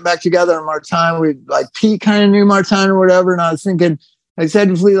we were getting back together, and Martin, Pete kind of knew Martin or whatever, and I was thinking, I said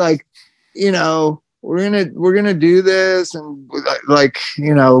to Flea, like, we're gonna do this, and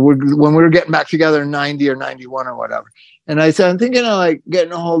when we were getting back together in 90 or 91 or whatever, and I said, I'm thinking of like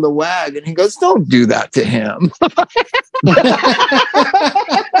getting a hold of Wag, and he goes, don't do that to him.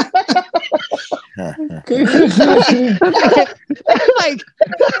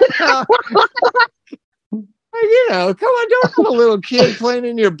 you know, come on, don't have a little kid playing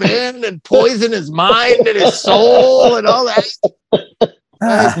in your band and poison his mind and his soul and all that.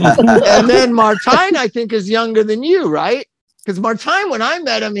 And then Martijn, I think, is younger than you, right? Because Martijn, when I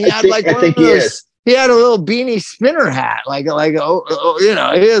met him, he had like one of those. He had a little beanie spinner hat, like you know,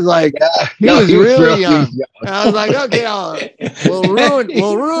 he was like, he was really young. And I was like, okay, we'll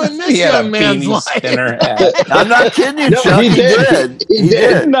ruin this young man's life. I'm not kidding you, Chuck. He did. He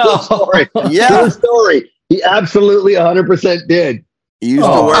did. No, true story. He absolutely 100% did. He used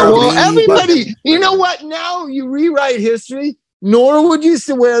to wear. Well, everybody, you know what? Now you rewrite history. Norwood used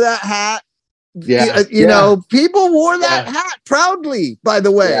to wear that hat. Yeah, you know, people wore that hat proudly. By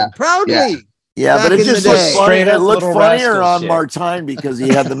the way, proudly. Yeah, but it just looked funnier on Martijn because he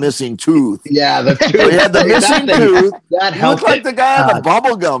had the missing tooth. Yeah, the tooth. He had the missing tooth. That looked like the guy on the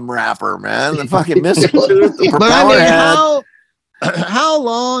bubblegum wrapper, man. The fucking missing tooth. The propeller head. How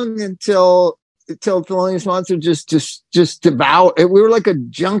long until Thelonious Monster just devour? We were like a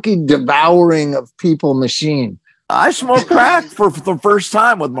junkie devouring of people machine. I smoked crack for the first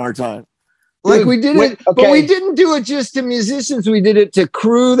time with Martijn. Like we did it, but we didn't do it just to musicians. We did it to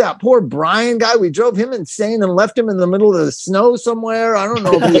crew. That poor Brian guy, we drove him insane and left him in the middle of the snow somewhere. I don't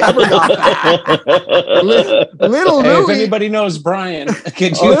know if he ever got back. Little Louie, if anybody knows Brian,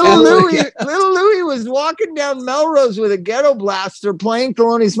 Little Louie was walking down Melrose with a ghetto blaster playing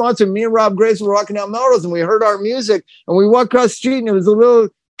Thelonious Monster. Me and Rob Grace were walking down Melrose and we heard our music and we walked across the street and it was a little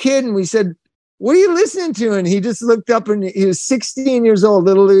kid and we said, "What are you listening to?" And he just looked up and he was 16 years old,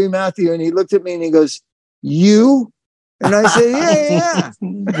 little Louis Matthew. And he looked at me and he goes, "You?" And I said, yeah.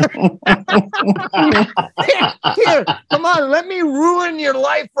 Here, come on, let me ruin your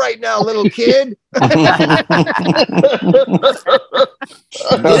life right now, little kid. Get in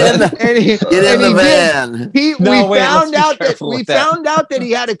the van. We found out that he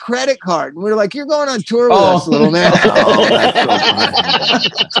had a credit card. And we were like, "You're going on tour with us, little man."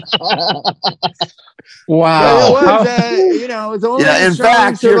 Wow. It was, it was only in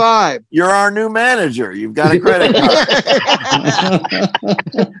fact, survive. You're our new manager. You've got a credit card.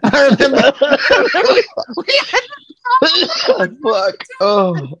 I remember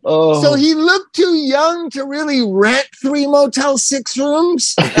So he looked too young to really rent 3 Motel 6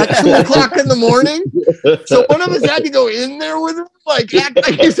 rooms at 2:00 in the morning. So one of us had to go in there with him, like act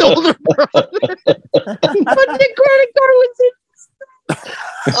like his older brother. But the credit card was in.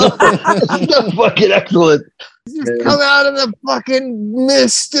 That's fucking excellent. Just come out of the fucking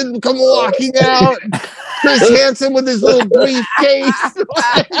mist and come walking out. Chris Hansen with his little briefcase.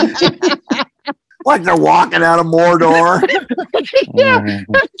 Like they're walking out of Mordor. Yeah.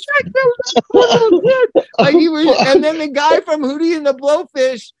 Like he was, and then the guy from Hootie and the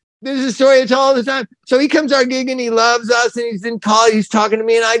Blowfish, there's a story I tell all the time. So he comes to our gig and he loves us and he's in college. He's talking to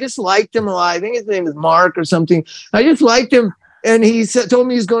me and I just liked him a lot. I think his name is Mark or something. I just liked him. And he told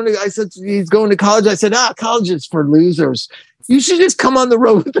me he's going to college. I said, college is for losers. You should just come on the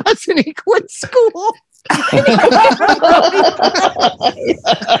road with us. And he quit school.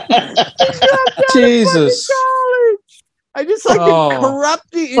 Jesus. I just like to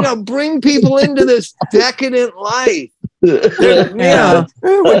corrupt bring people into this decadent life. Yeah,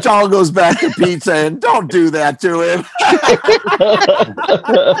 which all goes back to Pete saying, "Don't do that to him."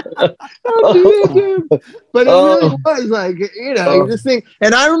 But it really was like, you just think.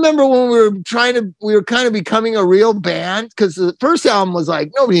 And I remember when we were kind of becoming a real band because the first album was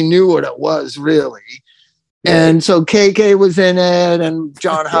like nobody knew what it was really, and so KK was in it and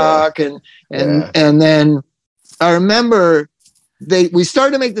John Huck and then I remember. We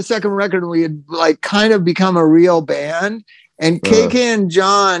started to make the second record and we had like kind of become a real band. And KK and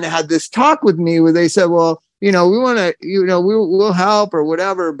John had this talk with me where they said, well, we want to, we'll help or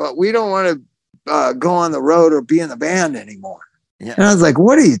whatever, but we don't want to go on the road or be in the band anymore. Yeah. And I was like,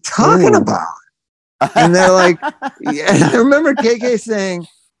 what are you talking about? And they're like, and I remember KK saying,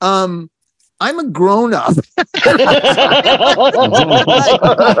 I'm a grown up.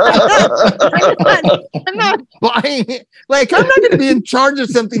 I'm not buying it. Like, I'm not going to be in charge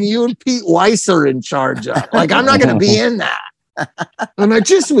of something you and Pete Weiss are in charge of. Like, I'm not going to be in that. And it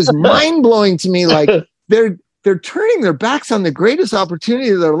just was mind blowing to me. Like, they're turning their backs on the greatest opportunity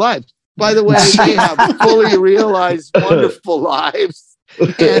of their lives. By the way, they have fully realized wonderful lives.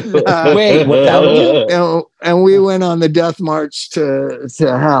 And, wait, without you? And we went on the death march to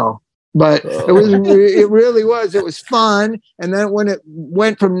hell. But it really was fun. And then when it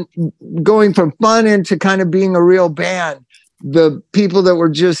went from going from fun into kind of being a real band, the people that were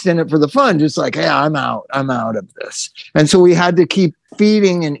just in it for the fun, just like, hey, I'm out of this. And so we had to keep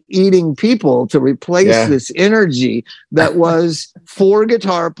feeding and eating people to replace this energy that was 4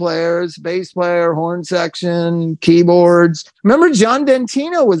 guitar players, bass player, horn section, keyboards. Remember, John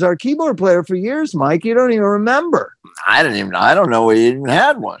Dentino was our keyboard player for years, Mike. You don't even remember. I don't know we even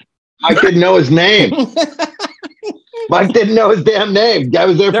had one. I didn't know his name. Mike didn't know his damn name. Guy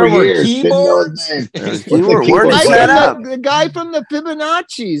was there for years. Keyboards? Where did set up? The guy from the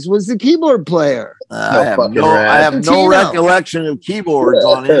Fibonacci's was the keyboard player. I have no recollection of keyboards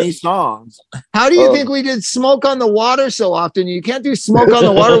on any songs. How do you think we did Smoke on the Water so often? You can't do Smoke on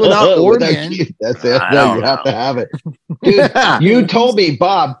the Water without organ. That's it. No, you have to have it. Dude, you told me,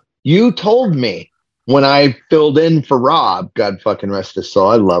 Bob, when I filled in for Rob, God fucking rest his soul.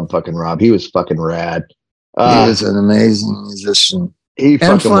 I love fucking Rob. He was fucking rad. He was an amazing musician. He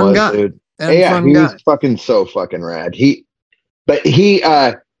fucking was, guy. dude. And he was fucking so fucking rad. You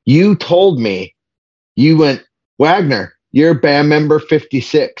told me, you went, Wagner, you're band member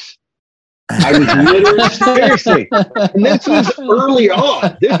 56. I was literally seriously, and this was early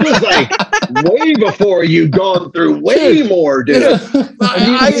on. This was like way before you'd gone through way more, dude.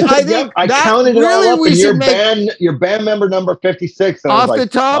 I think I counted it all up, and your band member number 56. Off the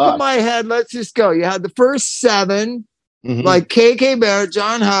top of my head, let's just go. You had the first 7, like KK Barrett,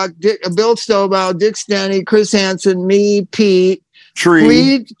 John Huck, Bill Stobow, Dick Stenny, Chris Hansen, me, Pete,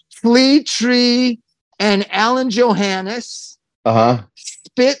 Fleet Tree, and Alan Johannes.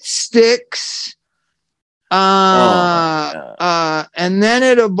 Spit Sticks, and then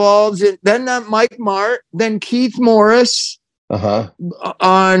it evolves. Then Mike Mart, then Keith Morris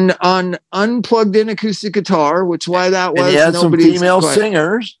on unplugged in acoustic guitar, which why that was. And he had some female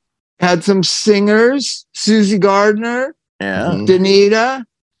singers. Had some singers. Susie Gardner, Danita.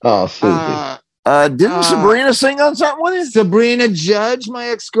 Oh, Susie. Didn't Sabrina sing on something with you? Sabrina Judge, my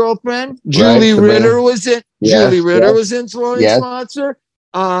ex-girlfriend. Julie Ritter was in. Julie Ritter was in Thelonious Monster.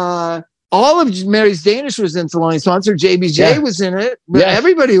 All of Mary's Danish was in Thelonious Monster. JBJ was in it.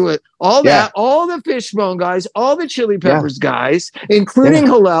 Everybody was. All that. All the Fishbone guys. All the Chili Peppers guys, including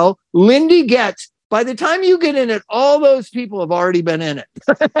Hillel, Lindy Getz. By the time you get in it, all those people have already been in it.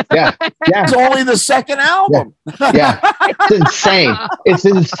 It's only the second album. It's insane. It's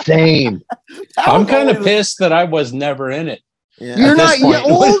insane. I'm kind of pissed that I was never in it. You're not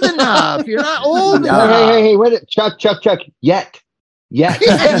old enough. You're not old enough. Hey, wait. Chuck. Yet. Where's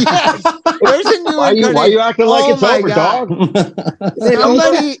the new why are you acting like it's over, dog?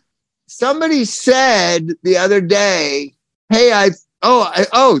 Somebody said the other day, hey,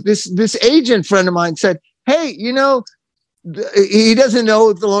 this agent friend of mine said, hey, he doesn't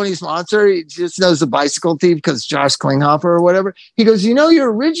know Thelonious Monster. He just knows the Bicycle Thief because Josh Klinghoffer or whatever. He goes,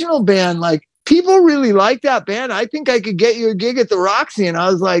 your original band, like, people really like that band. I think I could get you a gig at the Roxy. And I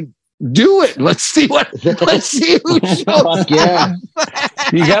was like, do it. Let's see who shows up. Yeah.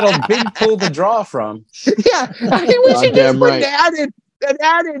 You got a big pool to draw from. Yeah. I mean, we should just put an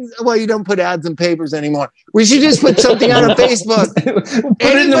ad in. Well, you don't put ads in papers anymore. We should just put something out on Facebook.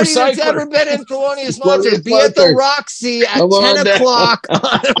 Anybody that's ever been in Thelonious Monster, be at the Roxy at 10 o'clock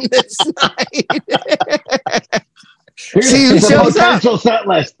on this night. See who shows up. Set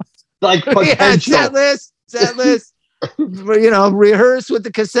list. Like set list. Rehearse with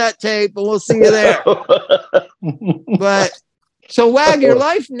the cassette tape, and we'll see you there. But so, Wag, your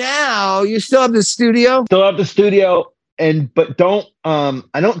life now, you still have the studio? Still have the studio, but don't.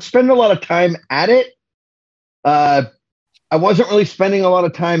 I don't spend a lot of time at it. I wasn't really spending a lot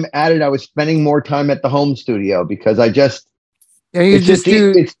of time at it. I was spending more time at the home studio because I just.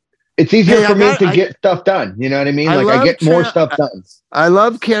 It's easier for me to get stuff done. You know what I mean? I get more stuff done. I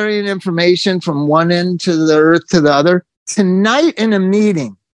love carrying information from one end to the earth to the other. Tonight in a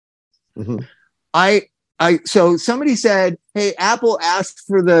meeting, so somebody said, hey, Apple asked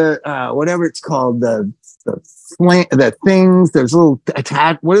for the whatever it's called, the things, there's a little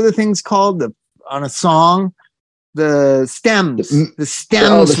attach. What are the things called on a song? The stems. The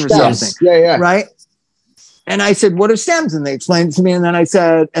stems for something. Yeah. Right? And I said, what are stems? And they explained it to me. And then I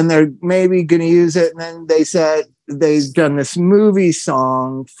said, and they're maybe going to use it. And then they said, they've done this movie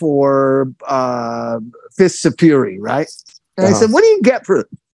song for Fists of Fury, right? And I said, what do you get for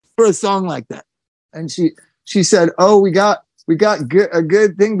a song like that? And she said, oh, we got a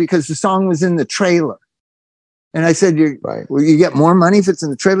good thing because the song was in the trailer. And I said, will you get more money if it's in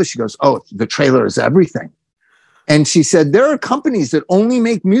the trailer? She goes, oh, the trailer is everything. And she said, there are companies that only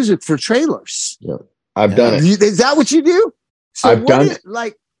make music for trailers. Yeah. I've done it. Is that what you do? So I've done it.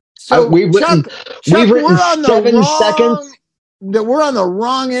 We've written 7 seconds. that we're on the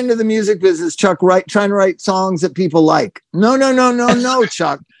wrong end of the music business, Chuck, trying to write songs that people like. No,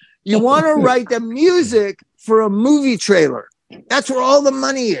 Chuck. You want to write the music for a movie trailer. That's where all the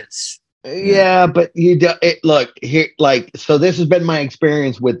money is. Yeah, but look here, like, so this has been my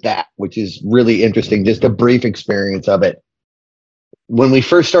experience with that, which is really interesting. Just a brief experience of it. When we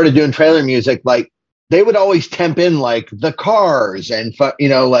first started doing trailer music, like they would always temp in like the Cars and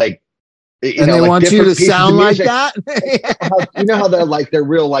like, and they want you to sound like that. You know how they're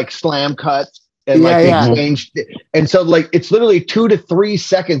real like slam cuts and they changed, and so like it's literally 2 to 3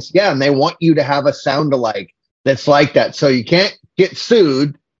 seconds. Yeah, and they want you to have a sound alike that's like that, so you can't get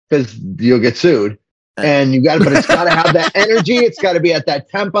sued. Because you'll get sued, and but it's got to have that energy. It's got to be at that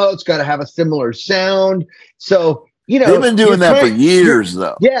tempo. It's got to have a similar sound. So they've been doing that for years,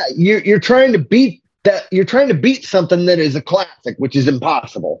 though. Yeah, you're trying to beat that. You're trying to beat something that is a classic, which is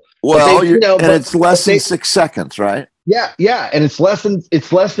impossible. Well, and it's less than 6 seconds, right? Yeah, and it's less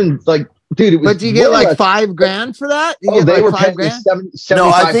than like. Dude, but do you get like $5,000 for that? They were paying $7,000. No,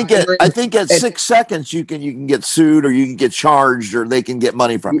 I think at 6 seconds you can get sued, or you can get charged, or they can get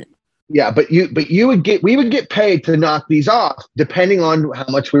money from you. Yeah, but we would get paid to knock these off depending on how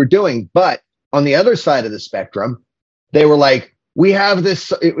much we were doing. But on the other side of the spectrum, they were like, we have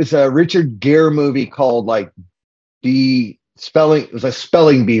this. It was a Richard Gere movie called like it was a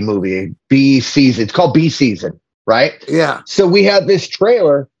spelling bee movie. B Season. It's called B Season, right? Yeah. So we had this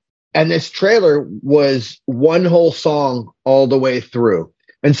trailer. And this trailer was one whole song all the way through.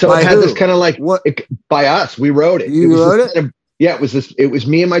 And so it had this kind of like by us, we wrote it. You wrote it? Yeah, it was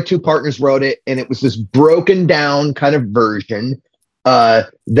me and my 2 partners wrote it. And it was this broken down kind of version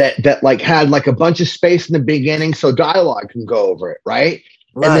that like had like a bunch of space in the beginning so dialogue can go over it. Right.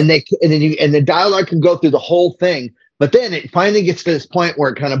 And then the dialogue can go through the whole thing. But then it finally gets to this point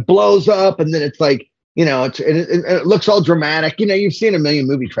where it kind of blows up. And then it's like, it looks all dramatic. You've seen a million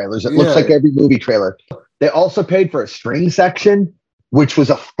movie trailers. It looks like every movie trailer. They also paid for a string section, which was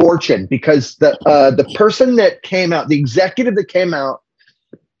a fortune because the person that came out, the executive that came out,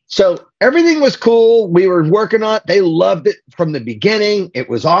 so everything was cool. We were working on it. They loved it from the beginning. It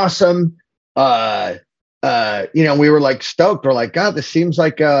was awesome. We were like stoked. We're like, God, this seems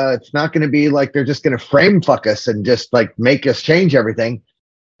like it's not going to be like they're just going to frame fuck us and just like make us change everything.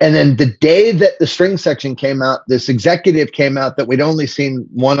 And then the day that the string section came out, this executive came out that we'd only seen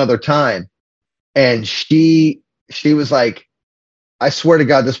one other time. And she was like, I swear to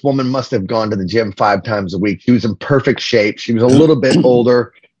God, this woman must have gone to the gym 5 times a week. She was in perfect shape. She was a little bit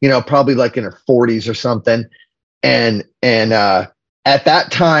older, probably like in her 40s or something. And at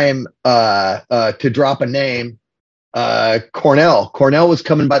that time, to drop a name, Cornell was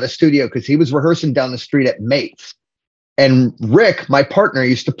coming by the studio because he was rehearsing down the street at Mates. And Rick, my partner,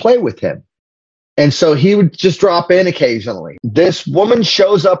 used to play with him. And so he would just drop in occasionally. This woman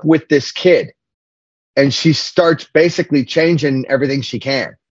shows up with this kid and she starts basically changing everything she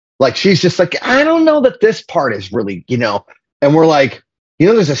can. Like, she's just like, I don't know that this part is really, and we're like,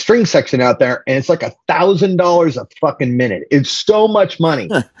 there's a string section out there and it's like $1,000 a fucking minute. It's so much money.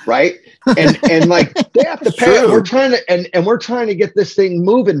 Right. And like they have to pay it. We're trying to, and we're trying to get this thing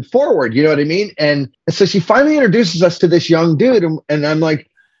moving forward. You know what I mean? And so she finally introduces us to this young dude. And I'm like,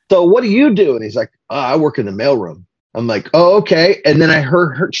 so what do you do? And he's like, I work in the mailroom. I'm like, oh, okay. And then I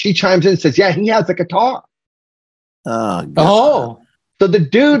heard her, she chimes in and says, yeah, he has a guitar. Oh. So the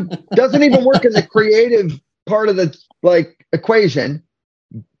dude doesn't even work in the creative part of the like equation.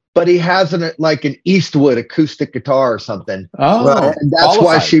 But he has an Eastwood acoustic guitar or something. Oh, and that's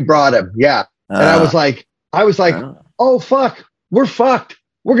why she brought him. Yeah. And I was like, oh, fuck, we're fucked.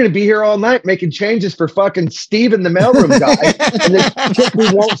 We're going to be here all night making changes for fucking Steve and the mailroom guy. And this chick, we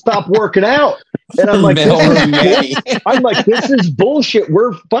won't stop working out. And I'm like, this is bullshit.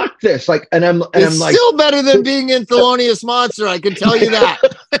 We're fuck this. Like, and I'm like, still better than being in Thelonious Monster. I can tell you that.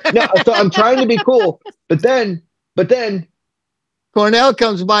 No, so I'm trying to be cool. But then Cornell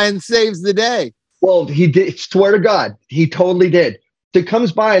comes by and saves the day. Well, he did. Swear to God, he totally did. So he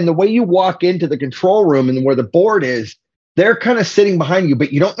comes by, and the way you walk into the control room and where the board is, they're kind of sitting behind you,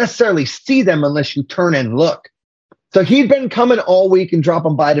 but you don't necessarily see them unless you turn and look. So he'd been coming all week and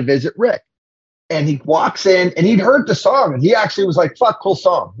dropping by to visit Rick. And he walks in, and he'd heard the song, and he actually was like, fuck, cool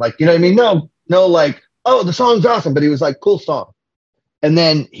song. Like, you know what I mean? No, like, oh, the song's awesome. But he was like, cool song. And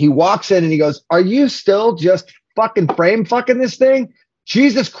then he walks in, and he goes, are you still just fucking frame fucking this thing?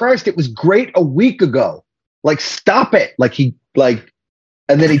 Jesus Christ, it was great a week ago. Like, stop it.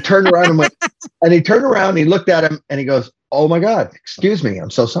 And then he turned around and went, and he turned around, and he looked at him, and he goes, oh my God, excuse me, I'm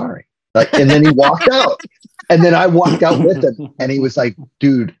so sorry. And then he walked out. And then I walked out with him, and he was like,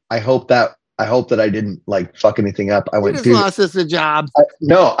 dude, I hope that I hope that I didn't like fuck anything up. I You went, just dude, lost us a job.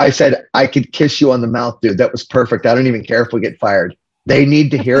 no, I said, I could kiss you on the mouth, dude. That was perfect. I don't even care if we get fired. They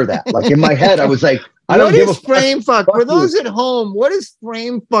need to hear that. Like in my head, I was like, I don't give a frame fuck. Fuck For those you. at home, what is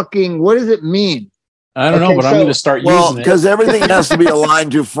frame fucking? What does it mean? I don't know, Okay, but I'm so- going to start Well, using it. because everything has to be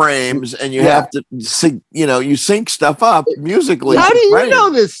aligned to frames, and you have to sync. You know, you sync stuff up musically. How do you Right. know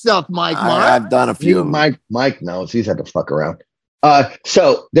this stuff, Mike? Mark? I've done a few. You, Mike knows. He's had to fuck around.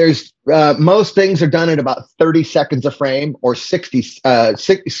 So there's most things are done at about 30 seconds a frame, or 30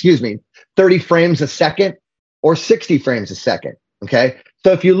 frames a second, or 60 frames a second. Okay.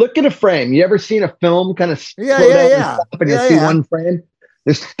 So if you look at a frame, you ever seen a film kind of slow down and stop and you see one frame?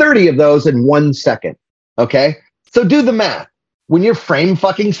 There's 30 of those in 1 second. Okay. So do the math. When you're frame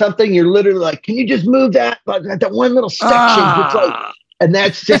fucking something, you're literally like, can you just move that? But that one little section, just like, and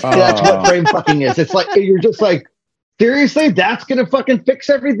that's what frame fucking is. It's like, you're just like, seriously, that's gonna fucking fix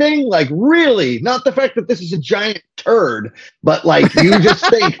everything? Like, really? Not the fact that this is a giant turd, but like you just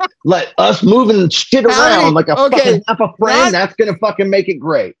think, let us moving shit around like a fucking half a frame, that's gonna fucking make it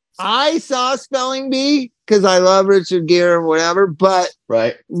great. I saw Spelling Bee because I love Richard Gere or whatever, but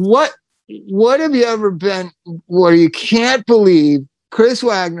Right. what have you ever been where you can't believe Chris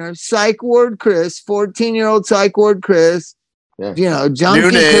Wagner, Psych Ward Chris, 14-year-old Psych Ward Chris, you know, junkie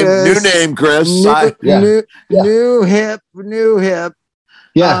New name, Chris. New hip.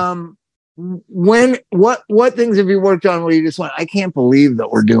 Yeah. What things have you worked on where you just went, I can't believe that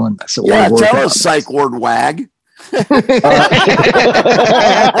we're doing this? Yeah, tell us, Psych Ward Wag.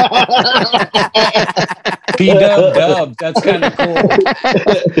 P-dub. That's kind of cool.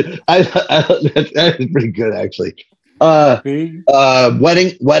 That's pretty good, actually. Wedding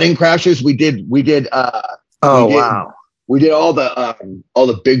Crashers. We did. Wow. We did all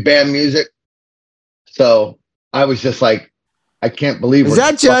the big band music. So I was just like, I can't believe. Is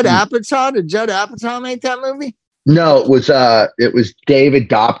that Judd Apatow? Did Judd Apatow make that movie? No, it was David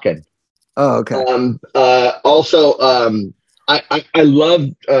Dobkin. Oh, okay. Also, I love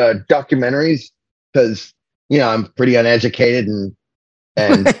documentaries because I'm pretty uneducated and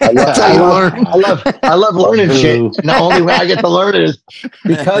I love learning shit. And the only way I get to learn it is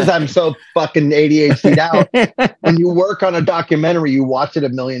because I'm so fucking ADHD'd out. When you work on a documentary, you watch it a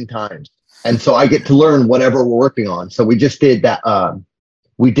million times, and so I get to learn whatever we're working on. So we just did that.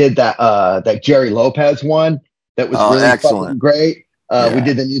 That Jerry Lopez one that was really fucking great. We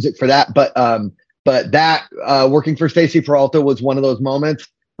did the music for that, but that working for Stacey Peralta was one of those moments.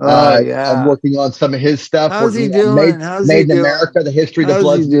 I'm working on some of his stuff. How's he doing? Made in America, the history of the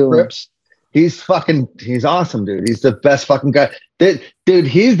Bloods and Crips. He's awesome, dude. He's the best fucking guy. Dude,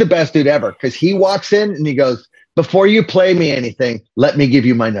 he's the best dude ever because he walks in and he goes, before you play me anything, let me give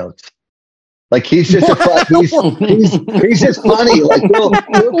you my notes. Like he's just he's just funny. Like he'll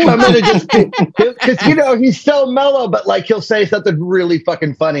come in and just because he's so mellow, but like he'll say something really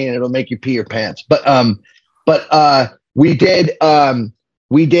fucking funny and it'll make you pee your pants. But we did the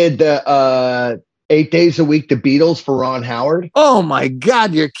 8 days a week the Beatles for Ron Howard. Oh my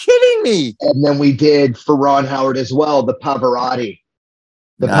God, you're kidding me! And then we did for Ron Howard as well the Pavarotti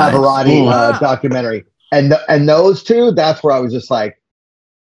documentary. And those two, that's where I was just like.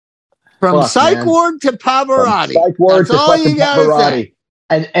 From Psych Ward to Pavarotti. Psych Ward That's all you gotta say.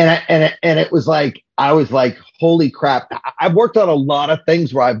 And it was like, I was like, holy crap. I've worked on a lot of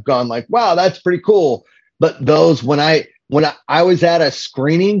things where I've gone like, wow, that's pretty cool. But those, when I was at a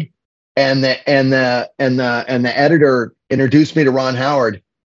screening and the editor introduced me to Ron Howard,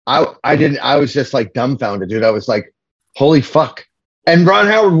 I was just like dumbfounded, dude. I was like, holy fuck. And Ron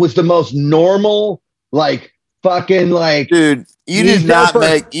Howard was the most normal, like fucking like, dude. You did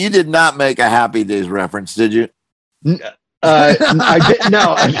not make a Happy Days reference, did you? I didn't.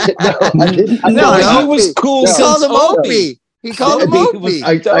 No, he was cool. He called him Opie. He called him Opie.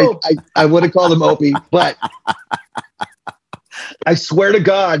 I would have called him Opie, but I swear to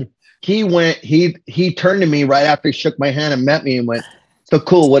God, he turned to me right after he shook my hand and met me and went, so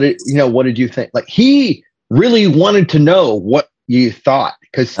cool. What did you think? Like he really wanted to know what you thought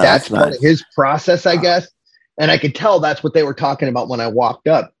because that's part of his process, I guess. And I could tell that's what they were talking about when I walked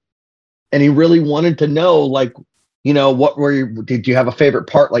up. And he really wanted to know, like, what did you have a favorite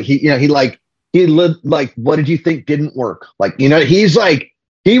part? Like he lived like, what did you think didn't work? Like, he's like,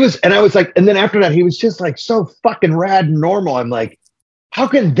 and I was like, and then after that, he was just like so fucking rad and normal. I'm like, how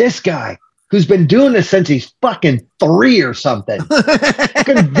can this guy who's been doing this since he's fucking 3 or something, how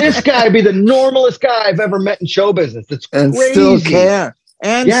can this guy be the normalest guy I've ever met in show business? It's crazy. Still care.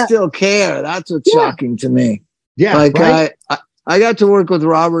 Still care. That's what's shocking to me. Yeah. Like I got to work with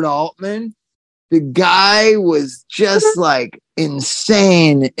Robert Altman The guy was just like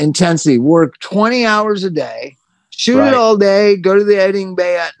insane intensity. Worked 20 hours a day, shoot it all day, go to the editing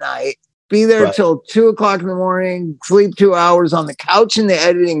bay at night, be there till 2 o'clock in the morning, sleep 2 hours on the couch in the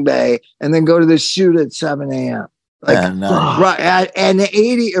editing bay, and then go to the shoot at 7 a.m. Like, right. And the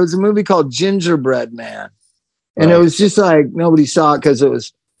 80, it was a movie called Gingerbread Man. And it was just like, nobody saw it because it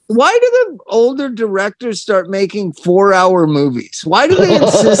was, why do the older directors start making 4-hour movies? Why do they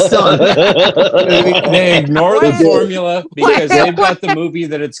insist on that? They ignore the formula because they've got the movie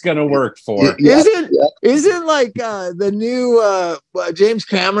that it's going to work for. Isn't like the new James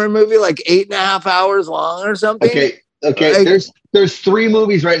Cameron movie like 8.5 hours long or something? Okay. Like, there's 3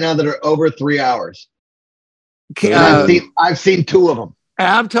 movies right now that are over 3 hours. I've seen 2 of them.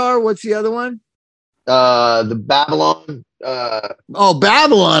 Avatar. What's the other one? The Babylon.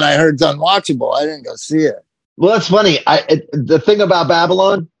 Babylon, I heard, is unwatchable. I didn't go see it. Well, that's funny. The thing about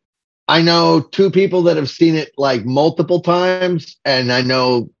Babylon, I know 2 people that have seen it like multiple times, and I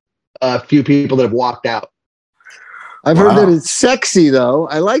know a few people that have walked out. I've heard that it's sexy, though.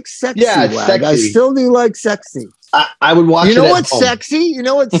 I like sexy. Yeah, it's sexy. I still do like sexy. I would watch it. You know what's sexy? You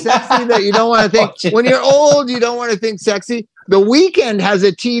know what's sexy that you don't want to think? When you're old, you don't want to think sexy. The Weeknd has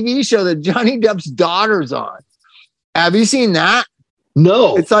a TV show that Johnny Depp's daughter's on. Have you seen that?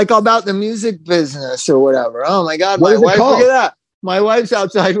 No. It's like about the music business or whatever. Oh my God. My wife, look at that. My wife's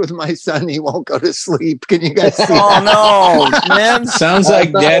outside with my son. He won't go to sleep. Can you guys see that? No, man. Sounds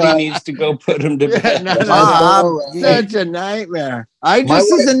like daddy needs to go put him to bed. Such a nightmare.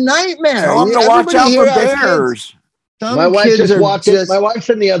 It's a nightmare. Tell him to watch out for bears. My wife just watched it. My wife's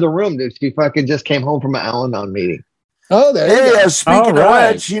in the other room, dude. She fucking just came home from an Al-Anon meeting. Oh, there you go. Speaking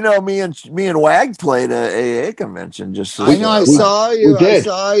of which, you know, me and Wag played a AA convention. I know. I saw you.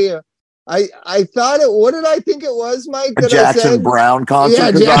 I thought it. What did I think it was, Mike? A Jackson Brown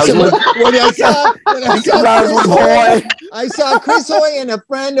concert. Yeah, Jackson. I saw Chris Hoy and a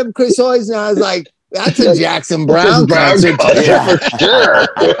friend of Chris Hoy's, and I was like, "That's a Jackson Brown concert for sure."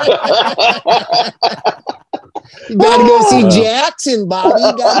 You gotta go see Jackson, Bobby.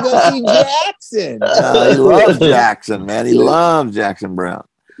 You gotta go see Jackson. He loves Jackson, man. He loves Jackson Brown.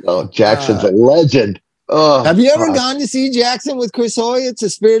 Oh, Jackson's a legend. Oh, have you ever gone to see Jackson with Chris Hoy? It's a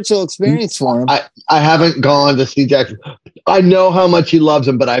spiritual experience for him. I haven't gone to see Jackson. I know how much he loves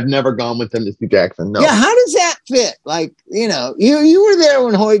him, but I've never gone with him to see Jackson. No. Yeah, how does that fit? Like, you know, you were there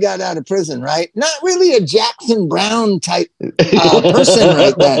when Hoy got out of prison, right? Not really a Jackson Brown type person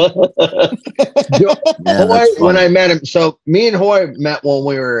right then. Hoy, when I met him, so me and Hoy met when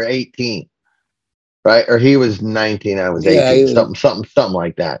we were 18. Right? Or he was 19, I was 18, something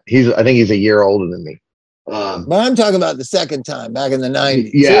like that. I think he's a year older than me. But I'm talking about the second time back in the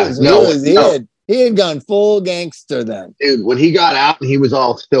 90s. Yeah, he had gone full gangster then. Dude, when he got out and he was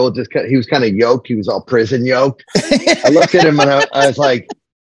all still he was kind of yoked. He was all prison yoked. I looked at him and I was like,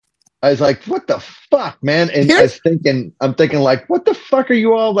 what the fuck, man? And I'm thinking like, what the fuck are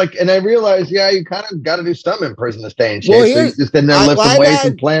you all like? And I realized, you kind of got to do something in prison to stay in shape. So he's just in there lifting weights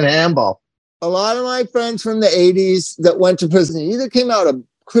and playing handball. A lot of my friends from the 80s that went to prison either came out a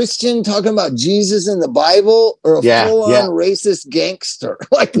Christian talking about Jesus in the Bible or a full-on racist gangster.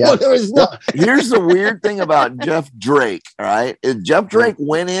 There was no. Here's the weird thing about Jeff Drake, all right? Jeff Drake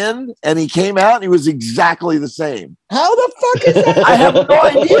went in and he came out and he was exactly the same. How the fuck is that? I have no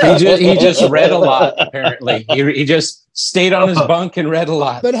idea. He just read a lot, apparently. He just stayed on his bunk and read a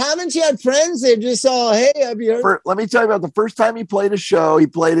lot. But haven't you had friends that just saw, hey, have you heard? Let me tell you about the first time he played a show. He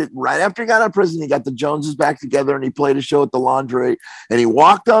played it right after he got out of prison. He got the Joneses back together and he played a show at the Laundry. And he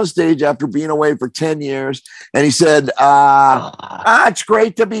walked on stage after being away for 10 years. And he said, it's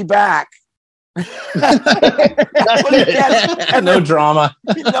great to be back. No drama.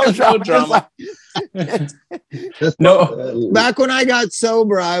 No drama. Back when I got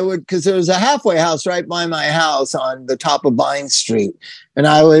sober, I would, because there was a halfway house right by my house on the top of Vine Street, and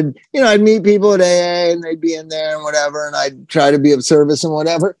I would, I'd meet people at AA and they'd be in there and whatever, and I'd try to be of service and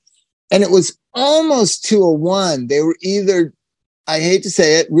whatever. And it was almost 2-1. They were either, I hate to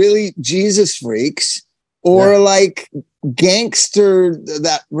say it, really Jesus freaks, or like gangster,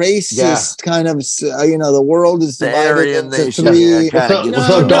 that racist kind of, the world is divided into 3.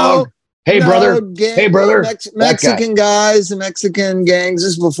 Hey, brother. Mexican guys, the Mexican gangs.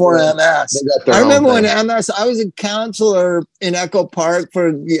 This is before MS. I remember when MS, I was a counselor in Echo Park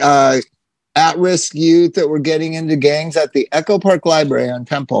for at-risk youth that were getting into gangs at the Echo Park Library on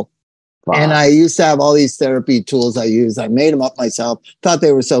Temple. Wow. And I used to have all these therapy tools I used. I made them up myself, thought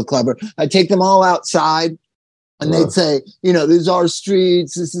they were so clever. I'd take them all outside and they'd say, these are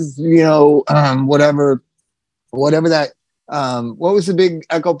streets. This is, whatever that what was the big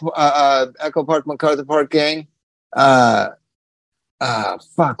Echo Park, MacArthur Park gang? Fuck,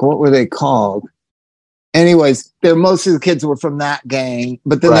 what were they called? Anyways, most of the kids were from that gang,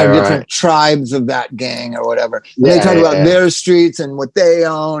 but then there are different tribes of that gang or whatever. And they talk about their streets and what they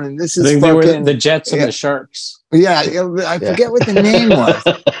own, and this is they were the Jets and the Sharks. Yeah, I forget what the name was.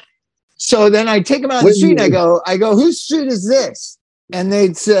 So then I take them out on the street and I go, whose street is this? And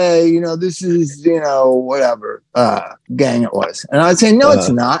they'd say, this is, whatever gang it was. And I'd say, no, it's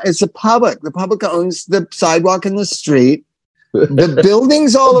not. It's the public. The public owns the sidewalk and the street. The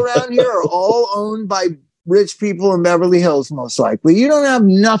buildings all around here are all owned by rich people in Beverly Hills, most likely. You don't have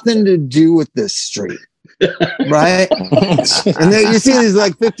nothing to do with this street. Right? And then you see these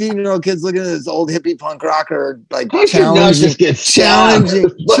like 15-year-old kids looking at this old hippie punk rocker, like challenging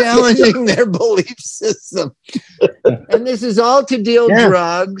their belief system. And this is all to deal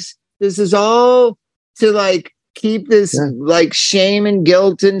drugs. This is all to like keep this like shame and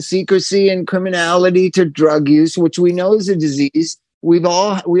guilt and secrecy and criminality to drug use, which we know is a disease. We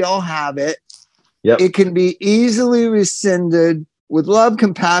all have it. Yep. It can be easily rescinded with love,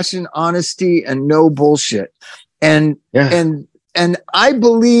 compassion, honesty, and no bullshit. And I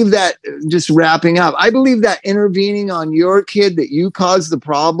believe that, just wrapping up, I believe that intervening on your kid that you caused the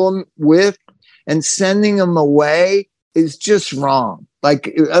problem with and sending them away is just wrong.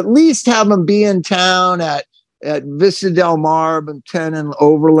 Like, at least have them be in town at Vista Del Mar and 10 and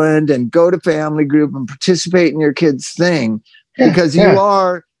Overland and go to family group and participate in your kid's thing, because you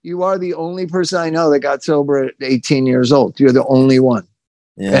are the only person I know that got sober at 18 years old. You're the only one.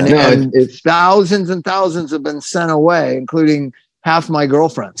 Yeah. And it's thousands and thousands have been sent away, including half my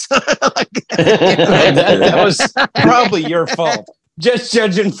girlfriends. that was probably your fault. Just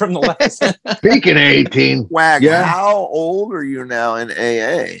judging from the last. Speaking of 18. Wag, how old are you now in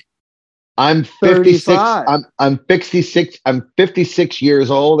AA? I'm 56. I'm 56. I'm 56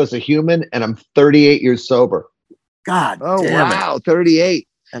 years old as a human, and I'm 38 years sober. God. Oh, wow. 38.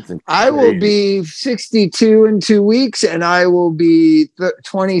 I will be 62 in 2 weeks, and I will be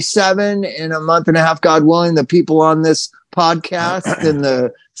 27 in a month and a half, God willing. The people on this podcast and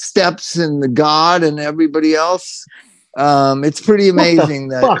the Steps and the God and everybody else. It's pretty amazing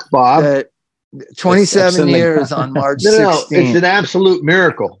that 27 years on March 16th. No, it's an absolute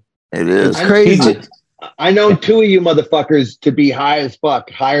miracle. It is. It's crazy. I know two of you motherfuckers to be high as fuck,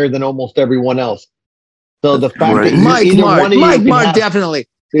 higher than almost everyone else. So the fact that Mike Mark, definitely.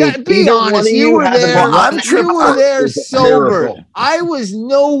 Be honest, you were there. You were there sober. I was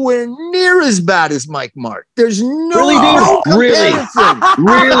nowhere near as bad as Mike Mark. There's no comparison.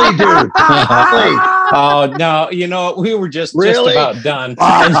 Really, dude. Oh no! We were just about done.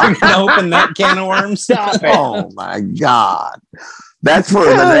 And you're gonna open that can of worms? Stop it! Oh my God, that's for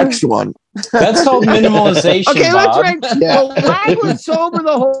the next one. That's called minimalization. Okay, let's rank. Well, I was sober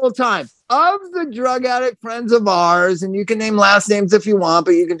the whole time. Of the drug addict friends of ours, and you can name last names if you want,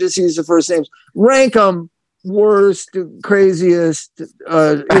 but you can just use the first names. Rank them worst, craziest,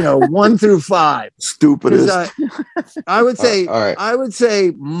 1 through 5. Stupidest. I would say. Right. I would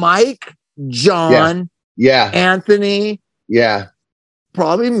say Mike, John, Anthony,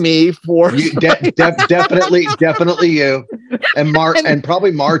 probably me. Definitely you, and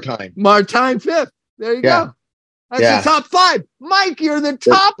probably Martine. Martine 5th. There you go. That's the top 5. Mike, you're the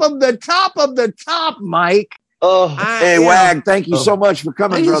top of the top of the top, Mike. Hey, Wag, thank you so much for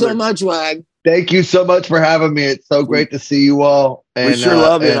coming, brother. Thank you so much, Wag. Thank you so much for having me. It's so great to see you all. And, we sure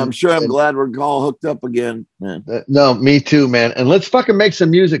love it. I'm glad we're all hooked up again. No, me too, man. And let's fucking make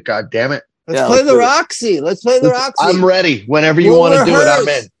some music, God damn it. Let's play the Roxy. I'm ready. Whenever you want to do it, I'm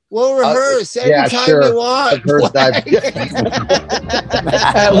in. We'll rehearse anytime you want.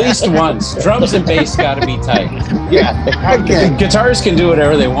 At least once. Drums and bass got to be tight. Yeah. Okay. Guitars can do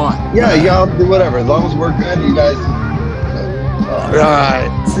whatever they want. Yeah, y'all do whatever. As long as we're good, you guys. All right.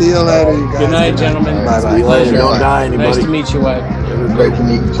 See you later, you guys. Good night, gentlemen. Bye-bye. Pleasure. Don't die, anybody. Nice to meet you, Wag. Great to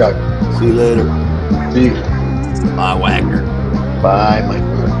meet you, Chuck. See you later. See you. Bye, Wagner. Bye, Mike.